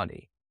yeah, my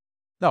money.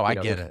 no, I You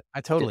know, get it.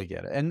 I totally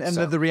get it. And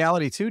so the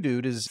reality too,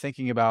 dude, is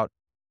thinking about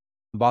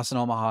Boston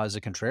Omaha as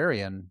a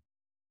contrarian.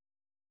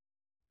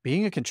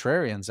 Being a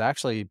contrarian is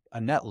actually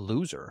a net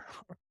loser,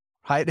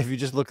 right? If you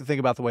just think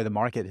about the way the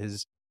market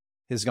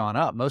has gone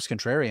up. Most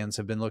contrarians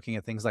have been looking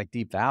at things like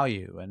deep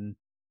value and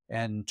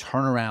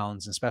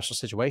turnarounds and special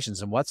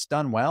situations. And what's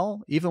done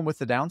well, even with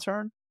the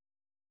downturn,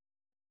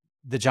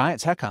 the giant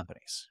tech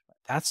companies.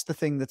 That's the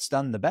thing that's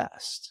done the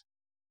best.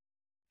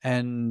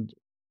 And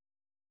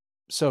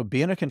so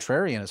being a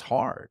contrarian is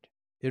hard.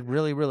 It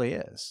really, really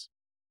is.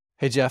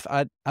 Hey Jeff,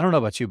 I don't know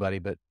about you, buddy,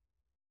 but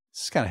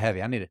this is kind of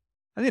heavy. I need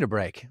a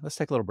break. Let's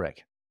take a little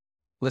break.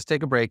 let's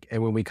take a break.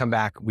 And when we come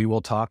back, we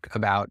will talk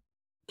about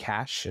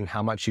cash and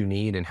how much you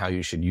need and how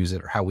you should use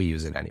it or how we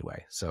use it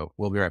anyway. So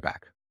we'll be right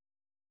back.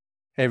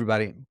 Hey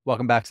everybody,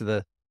 welcome back to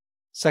the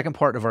second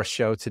part of our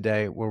show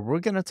today, where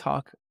we're going to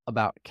talk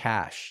about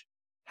cash.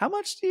 How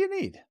much do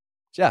you need?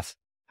 Jeff,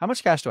 how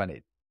much cash do I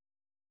need?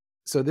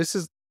 So this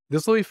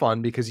will be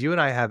fun because you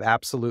and I have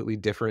absolutely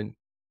different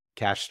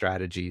cash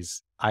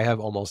strategies. I have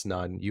almost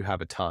none. You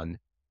have a ton.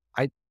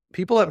 I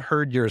People have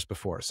heard yours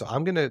before. So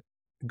I'm going to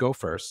go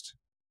first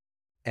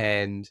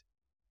and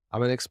I'm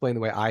going to explain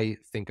the way I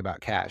think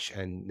about cash,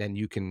 and then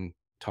you can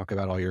talk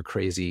about all your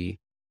crazy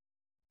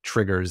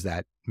triggers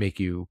that make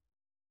you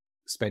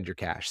spend your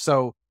cash.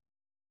 So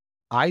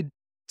I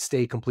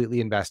stay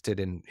completely invested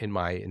in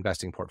my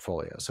investing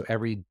portfolio. So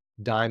every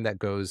dime that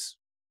goes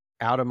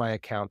out of my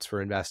accounts for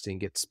investing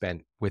gets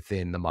spent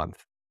within the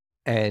month.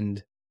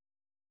 And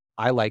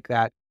I like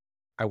that.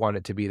 I want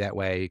it to be that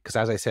way because,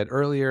 as I said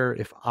earlier,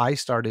 if I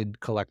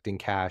started collecting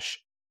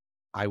cash,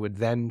 I would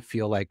then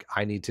feel like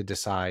I need to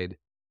decide,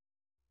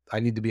 I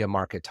need to be a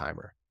market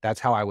timer. That's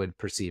how I would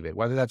perceive it.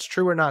 Whether that's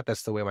true or not,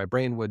 that's the way my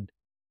brain would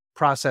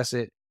process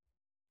it.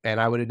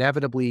 And I would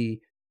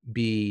inevitably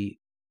be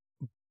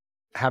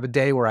have a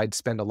day where I'd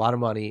spend a lot of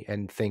money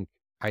and think,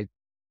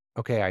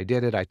 okay, I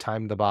did it. I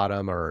timed the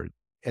bottom,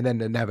 and then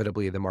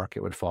inevitably the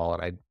market would fall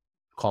and I'd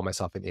call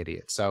myself an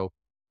idiot. So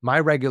my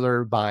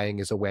regular buying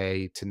is a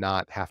way to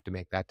not have to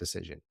make that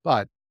decision.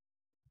 But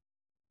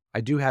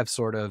I do have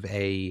sort of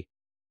a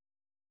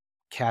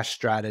cash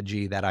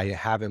strategy that I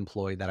have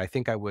employed that I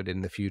think I would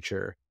in the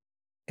future.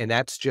 And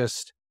that's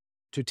just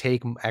to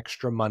take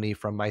extra money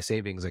from my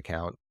savings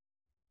account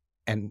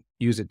and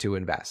use it to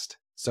invest.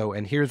 So,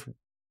 and here's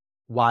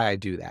why I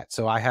do that.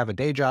 So I have a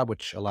day job,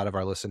 which a lot of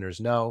our listeners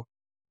know,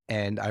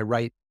 and I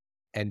write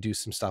and do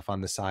some stuff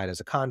on the side as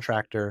a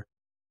contractor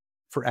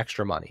for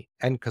extra money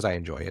and because I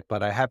enjoy it,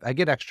 but I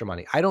get extra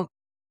money. I don't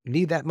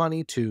need that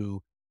money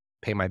to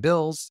pay my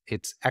bills.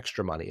 It's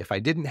extra money. If I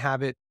didn't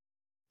have it,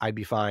 I'd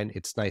be fine.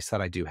 It's nice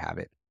that I do have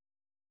it.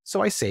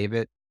 So I save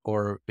it,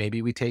 or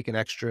maybe we take an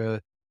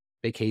extra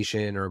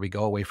vacation or we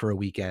go away for a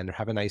weekend or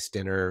have a nice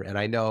dinner. And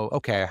I know,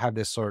 okay, I have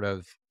this sort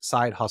of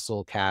side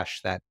hustle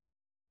cash that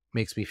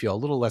makes me feel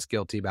a little less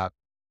guilty about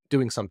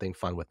doing something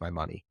fun with my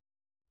money.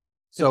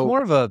 So,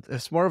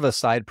 It's more of a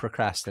side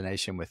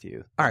procrastination with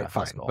you all than a right,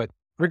 fine. hustle. But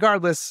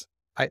regardless,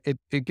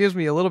 it gives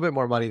me a little bit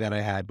more money than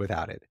I had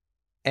without it.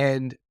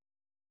 And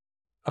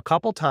a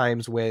couple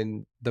times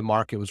when the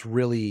market was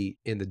really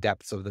in the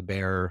depths of the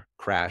bear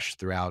crash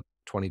throughout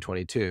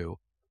 2022,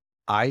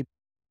 I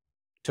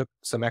took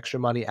some extra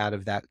money out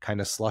of that kind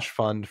of slush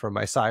fund from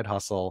my side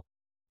hustle,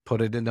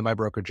 put it into my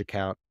brokerage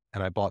account,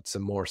 and I bought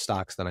some more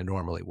stocks than I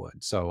normally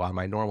would. So on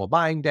my normal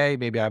buying day,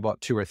 maybe I bought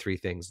 2 or 3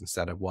 things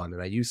instead of 1,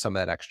 and I used some of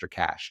that extra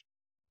cash.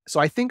 So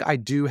I think I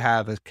do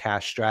have a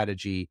cash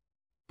strategy,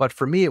 but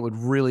for me, it would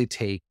really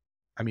take,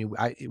 I mean,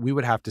 we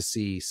would have to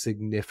see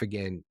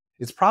significant,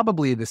 it's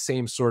probably the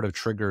same sort of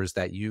triggers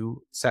that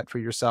you set for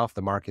yourself.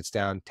 The market's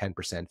down 10%,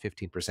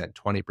 15%,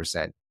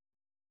 20%.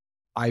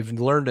 I've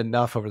learned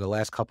enough over the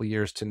last couple of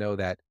years to know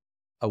that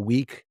a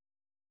week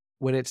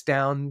when it's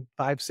down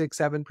 5, 6,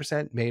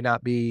 7% may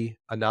not be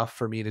enough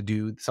for me to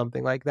do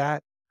something like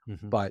that.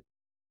 Mhm. But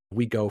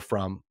we go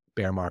from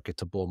bear market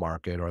to bull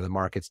market, or the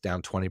market's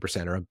down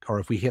 20%, or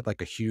if we hit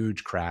like a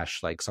huge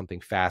crash, like something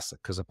fast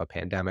because of a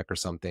pandemic or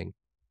something.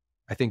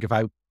 I think if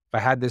I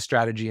had this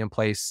strategy in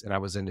place and I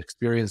was an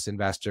experienced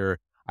investor,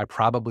 I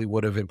probably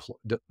would have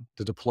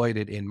deployed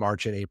it in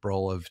March and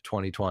April of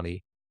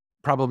 2020.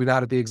 Probably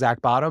not at the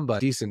exact bottom,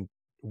 but decent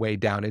way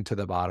down into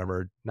the bottom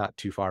or not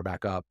too far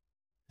back up.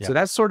 So Yep.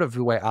 that's sort of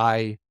the way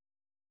I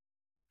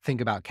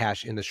think about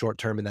cash in the short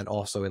term. And then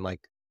also in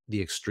like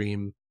the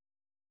extreme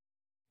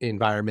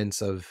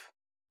environments of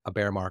a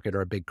bear market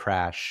or a big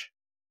crash.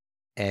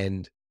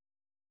 And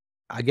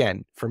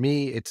again, for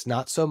me, it's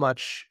not so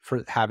much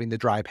for having the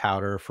dry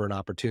powder for an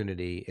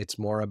opportunity. It's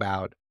more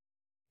about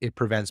it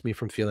prevents me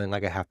from feeling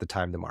like I have to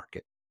time the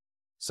market.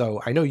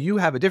 So I know you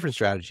have a different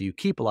strategy. You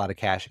keep a lot of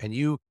cash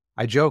and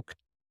I joke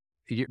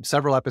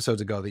several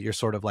episodes ago that you're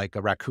sort of like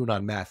a raccoon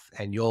on meth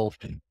and you'll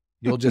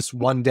just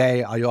one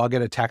day I'll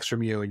get a text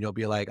from you and you'll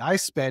be like, I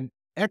spent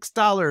X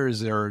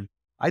dollars or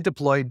I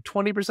deployed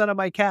 20% of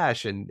my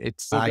cash. And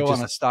We'll go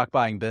on a stock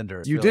buying bender.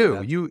 It's you really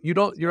do, that. you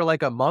don't, you're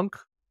like a monk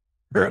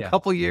for a Yeah.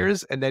 couple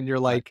years and Right.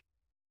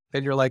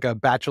 then you're like a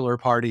bachelor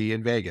party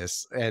in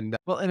Vegas. And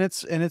Well, and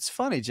it's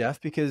funny,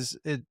 Jeff, because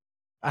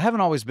I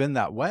haven't always been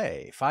that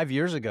way. 5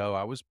 years ago,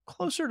 I was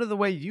closer to the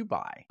way you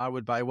buy. I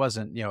would buy, it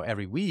wasn't,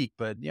 every week,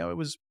 but it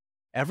was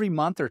every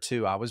month or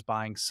 2 I was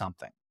buying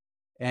something.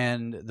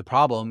 And the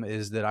problem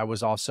is that I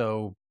was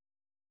also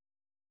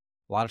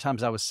a lot of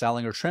times I was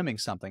selling or trimming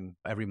something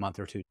every month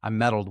or 2. I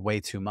meddled way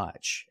too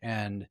much.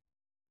 And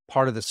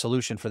part of the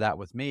solution for that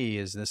with me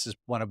is, this is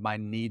one of my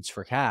needs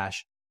for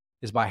cash,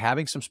 is by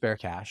having some spare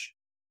cash.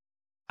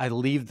 I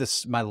leave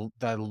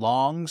the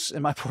longs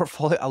in my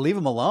portfolio, I leave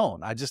them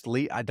alone. I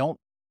don't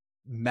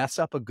mess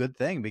up a good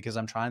thing because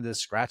I'm trying to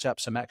scratch up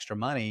some extra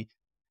money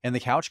in the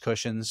couch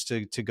cushions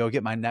to go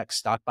get my next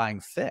stock buying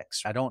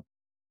fix. I don't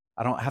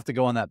have to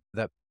go on that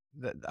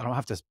I don't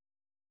have to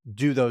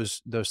do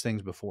those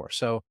things before.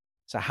 So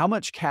how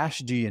much cash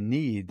do you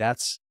need?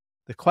 That's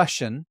the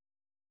question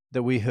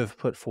that we have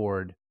put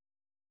forward.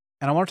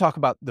 And I want to talk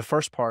about the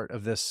first part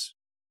of this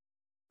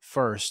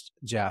first,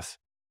 Jeff,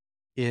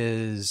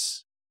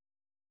 is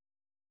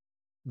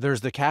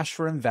there's the cash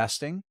for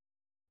investing,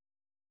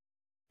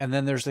 and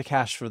then there's the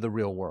cash for the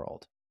real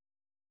world.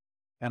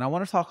 And I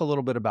want to talk a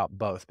little bit about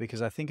both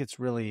because I think it's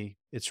really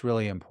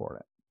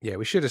important. yeah,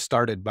 we should have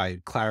started by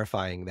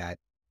clarifying that.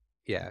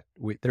 Yeah,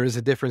 there is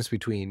a difference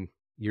between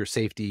your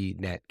safety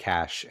net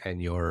cash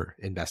and your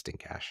investing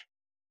cash.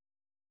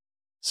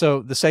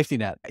 So the safety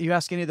net, you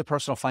ask any of the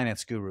personal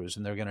finance gurus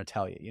and they're going to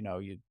tell you,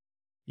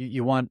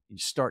 you want you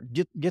start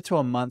get to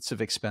a month's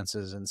of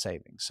expenses and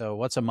savings. So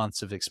what's a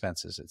month's of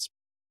expenses? It's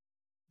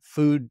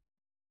food,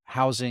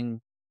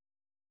 housing,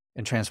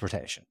 and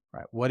transportation,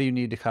 right? What do you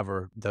need to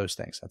cover those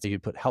things? I think you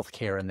put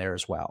healthcare in there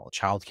as well,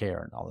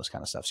 childcare and all this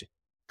kind of stuff. So you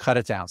cut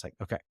it down. It's like,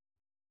 okay,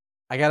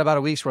 I got about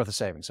a week's worth of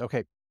savings.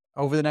 Okay.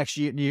 Over the next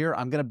year,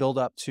 I'm going to build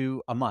up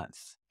to a month.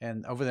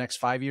 And over the next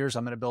 5 years,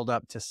 I'm going to build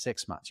up to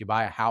 6 months. You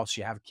buy a house,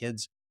 you have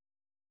kids,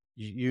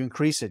 you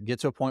increase it, get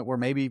to a point where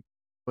maybe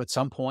at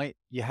some point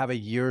you have a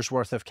year's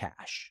worth of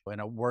cash in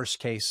a worst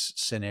case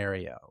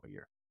scenario.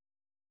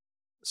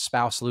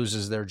 spouse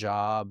loses their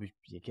job,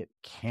 you get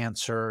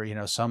cancer,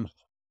 some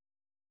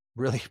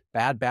really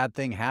bad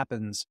thing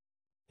happens.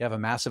 You have a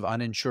massive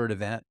uninsured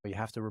event, you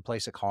have to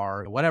replace a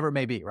car, whatever it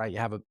may be, right?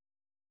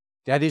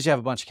 The idea is you have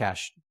a bunch of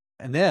cash.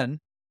 And then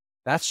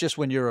that's just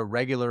when you're a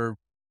regular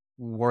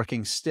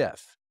working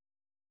stiff.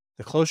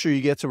 The closer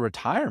you get to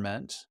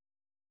retirement,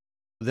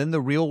 then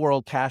the real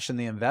world cash and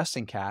the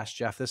investing cash,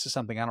 Jeff, this is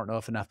something I don't know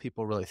if enough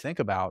people really think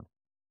about.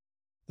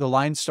 The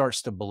line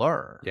starts to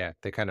blur. Yeah,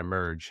 they kind of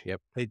merge.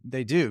 Yep.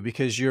 They do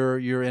because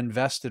your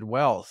invested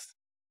wealth,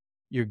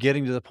 you're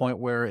getting to the point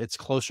where it's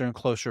closer and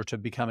closer to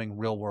becoming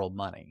real world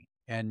money.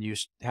 And you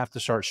have to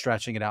start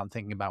stretching it out and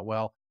thinking about,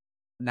 well,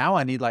 now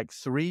I need like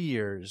 3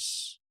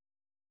 years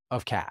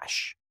of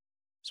cash.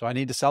 So I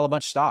need to sell a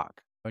bunch of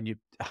stock. And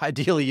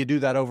ideally you do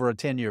that over a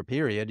 10-year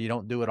period. You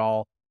don't do it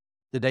all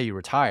the day you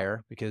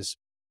retire, because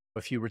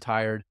if you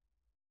retired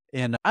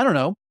in, I don't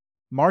know,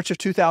 March of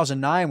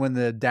 2009, when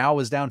the Dow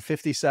was down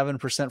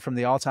 57% from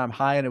the all-time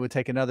high and it would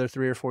take another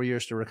 3 or 4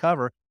 years to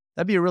recover,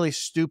 that'd be a really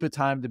stupid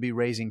time to be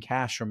raising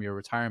cash from your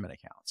retirement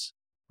accounts,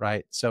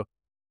 right? So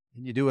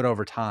you do it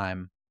over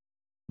time.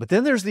 But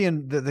then there's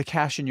the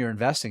cash in your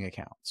investing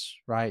accounts,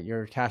 right?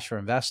 Your cash for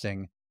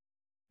investing.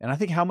 And I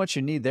think how much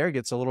you need there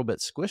gets a little bit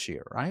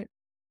squishier, right?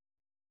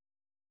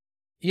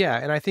 Yeah.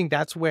 And I think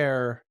that's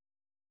where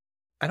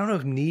I don't know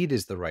if need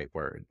is the right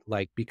word,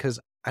 like, because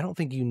I don't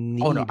think you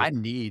Oh no, need I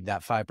need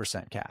that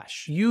 5%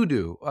 cash. you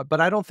do, but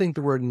I don't think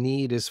the word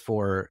need is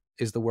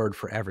the word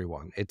for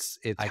everyone. It's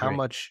I how agree.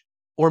 much,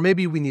 or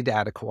maybe we need to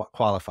add a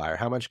qualifier.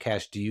 How much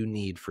cash do you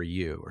need for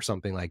you, or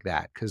something like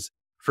that? Because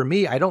for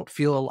me, I don't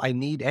feel I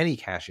need any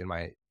cash in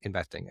my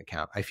investing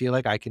account. I feel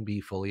like I can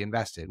be fully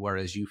invested,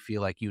 whereas you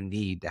feel like you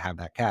need to have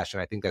that cash,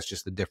 and I think that's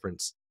just the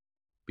difference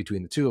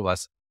between the two of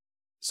us.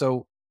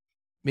 So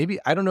maybe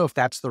I don't know if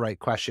that's the right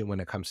question when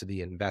it comes to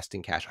the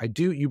investing cash. I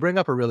do. You bring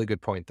up a really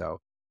good point, though.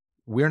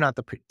 We're not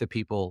the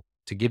people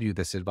to give you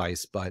this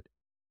advice, but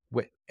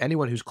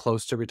anyone who's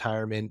close to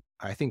retirement,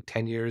 I think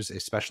 10 years,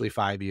 especially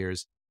 5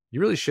 years,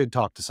 you really should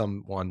talk to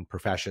someone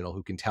professional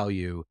who can tell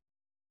you,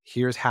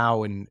 here's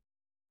how and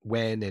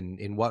when and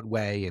in what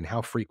way and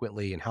how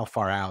frequently and how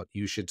far out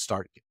you should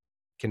start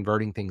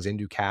converting things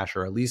into cash,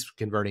 or at least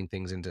converting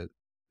things into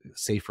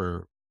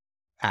safer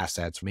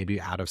assets, maybe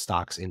out of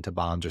stocks into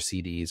bonds or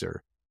CDs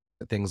or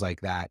things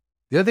like that.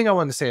 The other thing I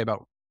wanted to say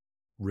about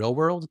real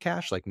world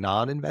cash, like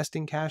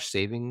non-investing cash,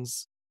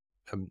 savings,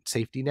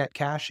 safety net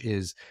cash,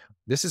 is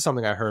this is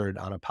something I heard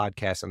on a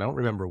podcast, and I don't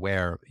remember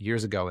where,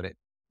 years ago, and it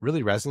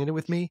really resonated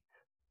with me.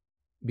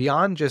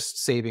 Beyond just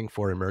saving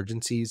for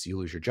emergencies, you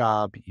lose your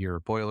job,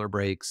 your boiler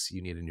breaks,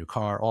 you need a new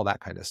car, all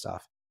that kind of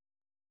stuff.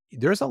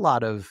 There's a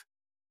lot of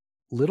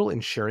little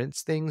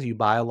insurance things you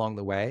buy along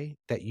the way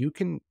that you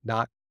can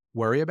not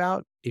worry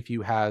about if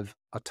you have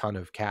a ton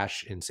of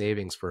cash in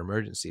savings for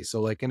emergencies. So,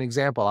 like, an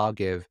example I'll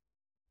give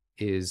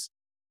is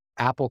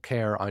Apple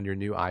Care on your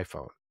new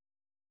iPhone.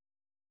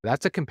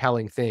 That's a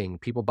compelling thing.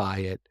 People buy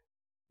it,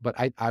 but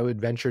I would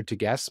venture to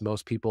guess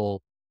most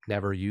people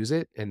never use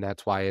it, and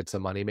that's why it's a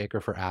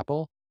moneymaker for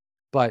Apple.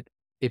 But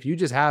if you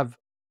just have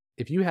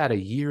if you had a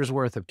year's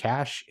worth of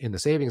cash in the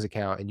savings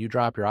account and you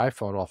drop your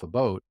iPhone off a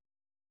boat,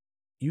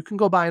 you can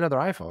go buy another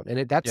iPhone,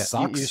 and that Yeah,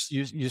 you sucks.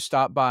 you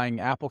stop buying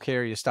Apple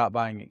Care, you stop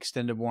buying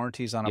extended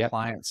warranties on Yep,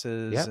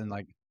 appliances yep, and,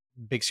 like,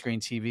 big screen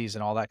TVs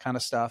and all that kinda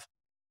stuff.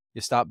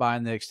 You stop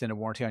buying the extended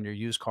warranty on your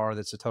used car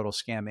that's a total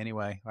scam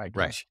anyway, like,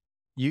 right.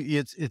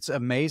 it's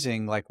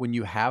amazing, like, when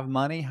you have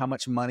money, how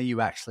much money you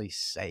actually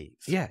save.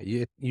 Yeah,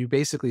 you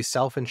basically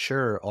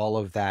self-insure all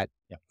of that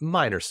Yeah.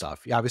 minor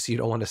stuff. Obviously, you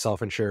don't want to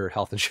self-insure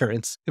health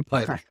insurance,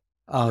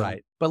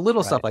 Right, but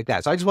little stuff right. like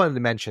that. So I just wanted to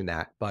mention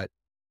that. But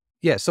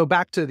yeah, so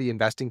back to the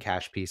investing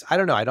cash piece. I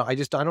don't know. I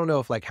don't know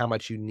if, like, how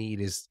much you need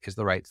is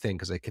the right thing,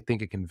 because I could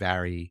think it can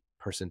vary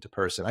person to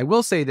person. I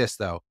will say this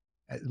though,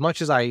 as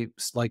much as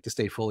like to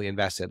stay fully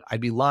invested,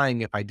 I'd be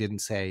lying if I didn't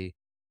say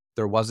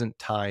there wasn't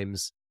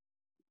times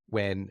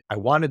when I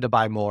wanted to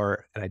buy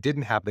more and I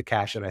didn't have the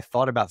cash and I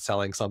thought about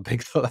selling something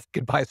so I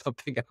could buy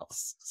something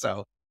else.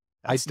 So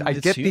I It's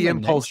get the human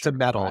impulse to nature,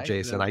 meddle, right?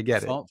 Jason. The I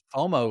get it.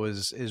 FOMO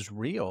is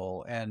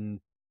real, and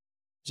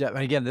and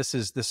again, this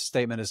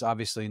statement is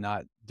obviously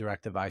not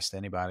direct advice to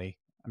anybody.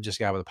 I'm just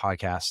a guy with a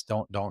podcast.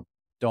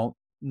 Don't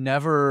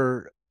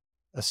never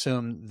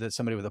assume that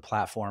somebody with a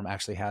platform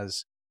actually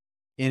has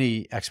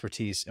any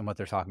expertise in what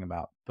they're talking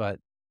about. But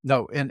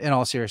no, in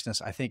all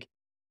seriousness, I think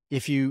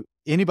if you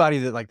anybody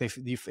that like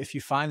if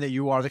you find that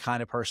you are the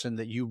kind of person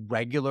that you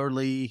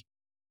regularly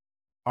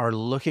are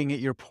looking at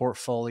your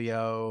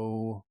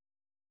portfolio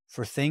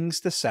for things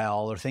to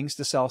sell or things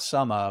to sell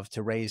some of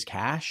to raise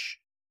cash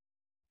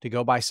to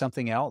go buy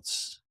something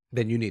else,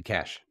 Then you need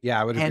cash.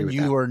 Yeah, I would agree and with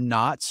that. you are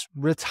not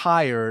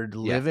retired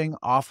Yeah. living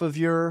off of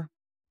your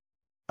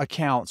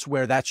accounts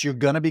where that's you're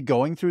gonna be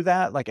going through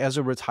that, like, as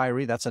a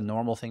retiree, that's a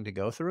normal thing to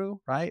go through,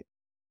 right?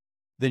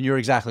 Then you're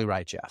exactly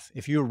right, Jeff.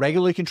 If you're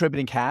regularly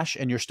contributing cash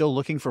and you're still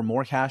looking for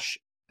more cash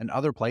in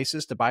other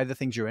places to buy the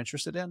things you're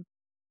interested in,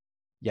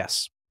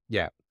 yes.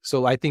 Yeah.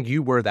 So I think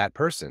you were that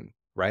person.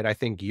 right? I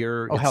think Oh,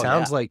 it hell yeah.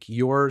 sounds like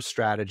your No, I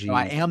strategy,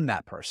 am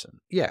that person.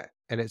 yeah.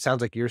 And it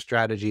sounds like your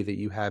strategy that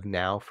you have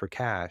now for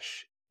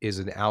cash is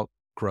an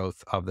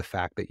outgrowth of the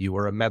fact that you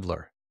were a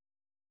meddler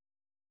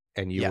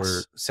and you were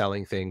Yes.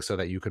 selling things so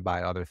that you could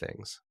buy other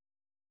things.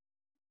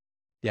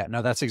 Yeah,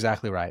 no, that's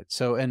exactly right.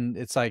 So, and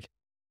it's like,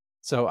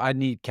 so I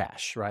need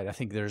cash, right? I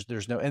think there's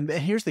no, and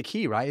here's the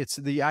key, right? It's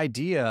the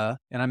idea,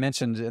 and I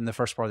mentioned in the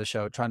first part of the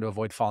show, trying to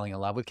avoid falling in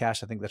love with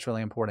cash. I think that's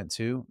really important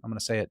too. I'm going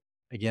to say it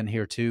again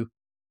here too.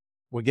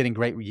 We're getting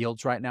great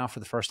yields right now for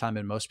the first time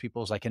in most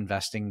people's like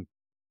investing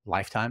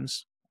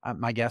lifetimes.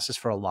 My guess is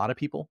for a lot of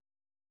people,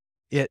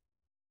 it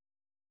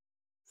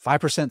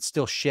 5%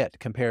 still shit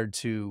compared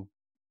to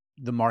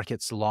the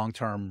market's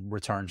long-term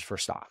returns for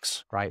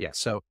stocks, right? Yeah.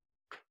 So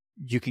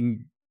you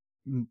can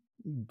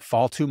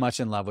fall too much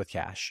in love with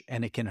cash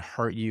and it can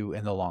hurt you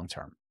in the long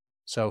term.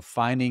 So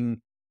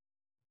finding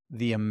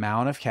the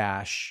amount of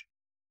cash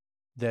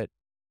that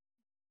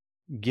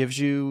gives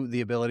you the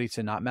ability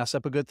to not mess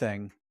up a good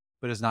thing,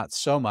 but is not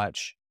so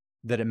much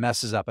that it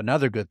messes up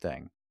another good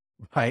thing,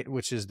 right?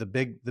 Which is the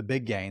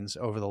big gains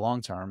over the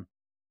long term.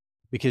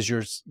 Because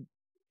here's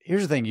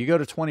the thing, you go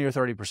to 20 or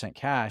 30%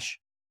 cash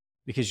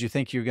because you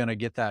think you're going to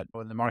get that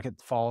when the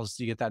market falls,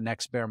 you get that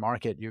next bear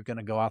market, you're going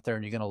to go out there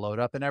and you're going to load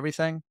up and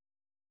everything.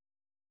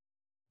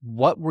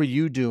 What were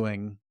you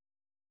doing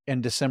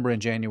in December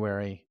and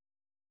January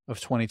of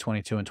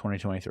 2022 and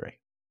 2023?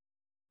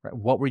 Right?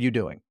 What were you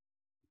doing?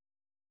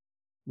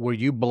 Were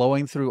you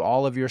blowing through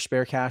all of your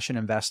spare cash and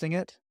investing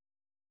it?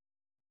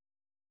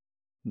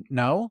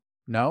 No,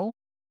 no.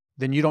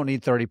 Then you don't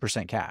need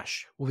 30%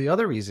 cash. Well, the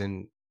other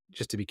reason,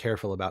 just to be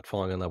careful about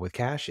falling in love with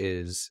cash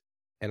is,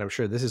 and I'm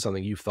sure this is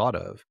something you've thought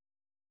of,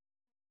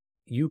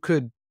 you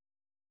could,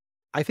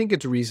 I think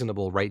it's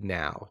reasonable right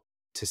now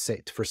to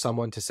say, for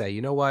someone to say,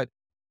 you know what,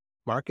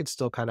 market's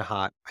still kind of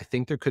hot. I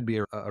think there could be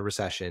a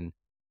recession.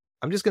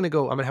 I'm going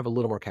to have a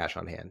little more cash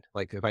on hand.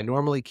 Like if I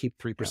normally keep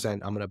Yeah. 3%,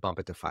 I'm going to bump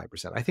it to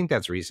 5%. I think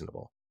that's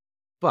reasonable.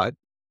 But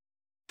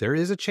there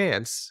is a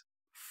chance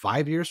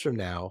 5 years from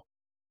now,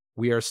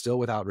 we are still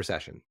without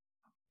recession.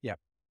 Yeah.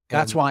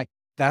 That's And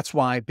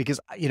why, because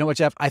you know what,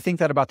 Jeff, I think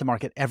that about the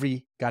market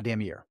every goddamn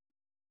year.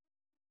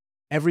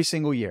 Every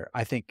single year.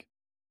 I think,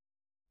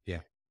 yeah,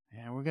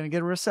 yeah, we're going to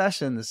get a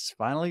recession. This is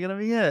finally going to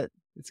be it.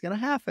 It's going to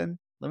happen.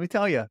 Let me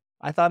tell you,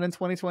 I thought in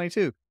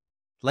 2022,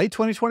 late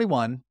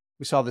 2021,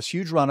 we saw this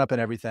huge run up in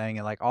everything.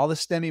 And like all the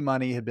STEMI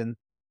money had been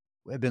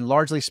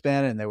largely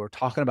spent and they were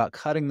talking about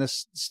cutting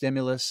this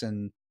stimulus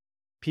and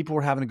people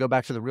were having to go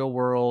back to the real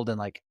world and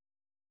like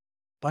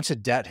a bunch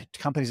of debt.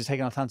 Companies are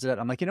taking on tons of debt.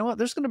 I'm like, you know what?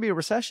 There's going to be a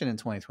recession in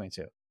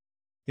 2022.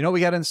 You know what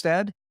we got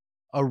instead?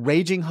 A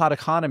raging hot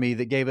economy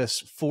that gave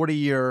us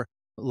 40-year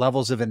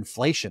levels of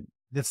inflation.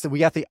 We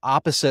got the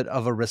opposite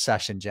of a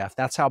recession, Jeff.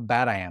 That's how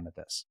bad I am at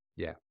this.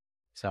 yeah.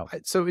 So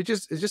So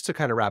it's just to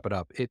kind of wrap it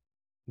up.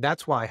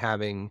 That's why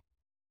having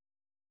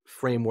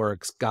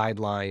frameworks,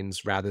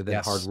 guidelines rather than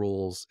hard yes,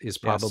 rules is yes,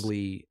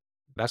 probably,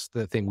 that's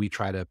the thing we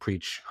try to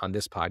preach on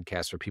this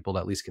podcast for people to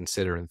at least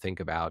consider and think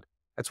about.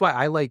 That's why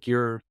I like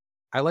your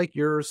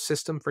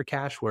system for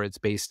cash where it's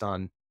based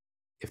on,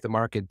 if the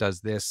market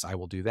does this, I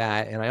will do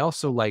that. And I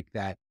also like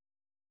that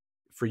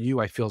for you,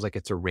 I feels like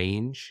it's a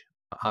range.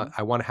 mhm,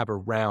 I want to have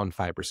around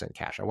 5%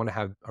 cash. I want to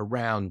have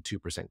around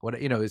 2%.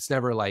 It's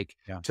never like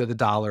yeah. to the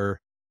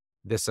dollar,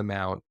 this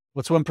amount.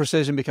 What's when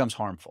precision becomes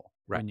harmful?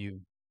 Right.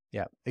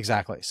 Yeah,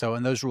 exactly. So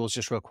in those rules,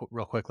 just real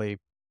quickly,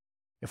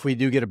 if we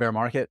do get a bear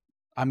market,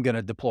 I'm going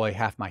to deploy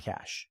half my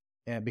cash.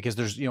 And because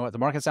there's, you know what, the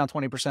market's down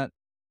 20%.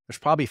 There's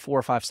probably 4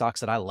 or 5 stocks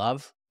that I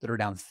love that are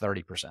down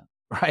 30%,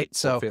 right?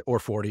 So, Or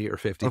 40 or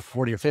 50. or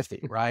 40 or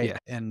 50, right? Yeah.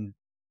 And,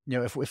 you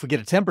know, if we get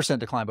a 10%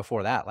 decline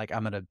before that, like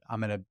I'm going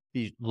to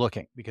be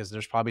looking because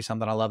there's probably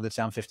something I love that's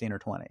down 15 or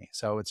 20.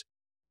 So it's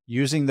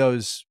using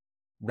those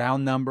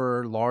round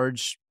number,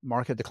 large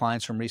market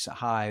declines from recent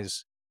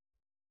highs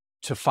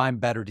to find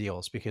better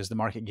deals because the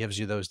market gives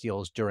you those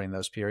deals during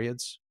those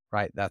periods,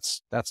 right?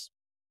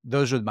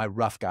 Those are my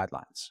rough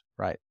guidelines,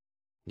 right?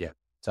 Yeah.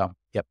 So,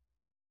 yep.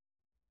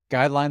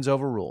 Guidelines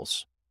over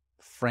rules.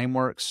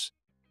 Frameworks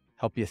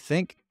help you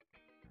think.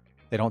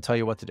 They don't tell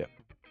you what to do.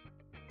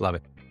 Love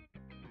it.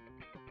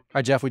 All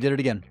right, Jeff, we did it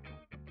again.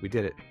 We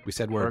did it. We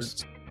said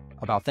words. Words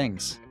about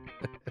things.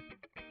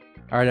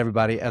 All right,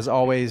 everybody. As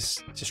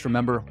always, just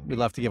remember, we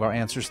love to give our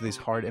answers to these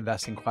hard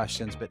investing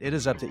questions, but it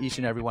is up to each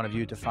and every one of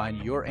you to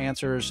find your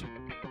answers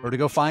or to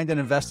go find an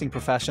investing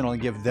professional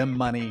and give them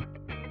money,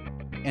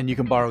 and you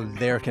can borrow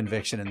their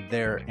conviction and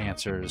their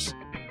answers.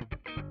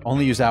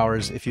 Only use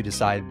ours if you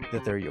decide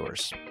that they're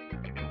yours.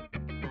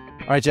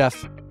 All right,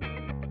 Jeff,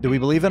 do we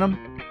believe in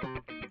them?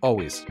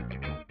 Always.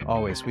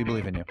 Always. We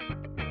believe in you.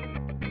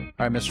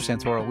 All right, Mr.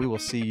 Santoro, we will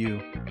see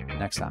you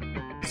next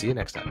time. See you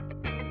next time.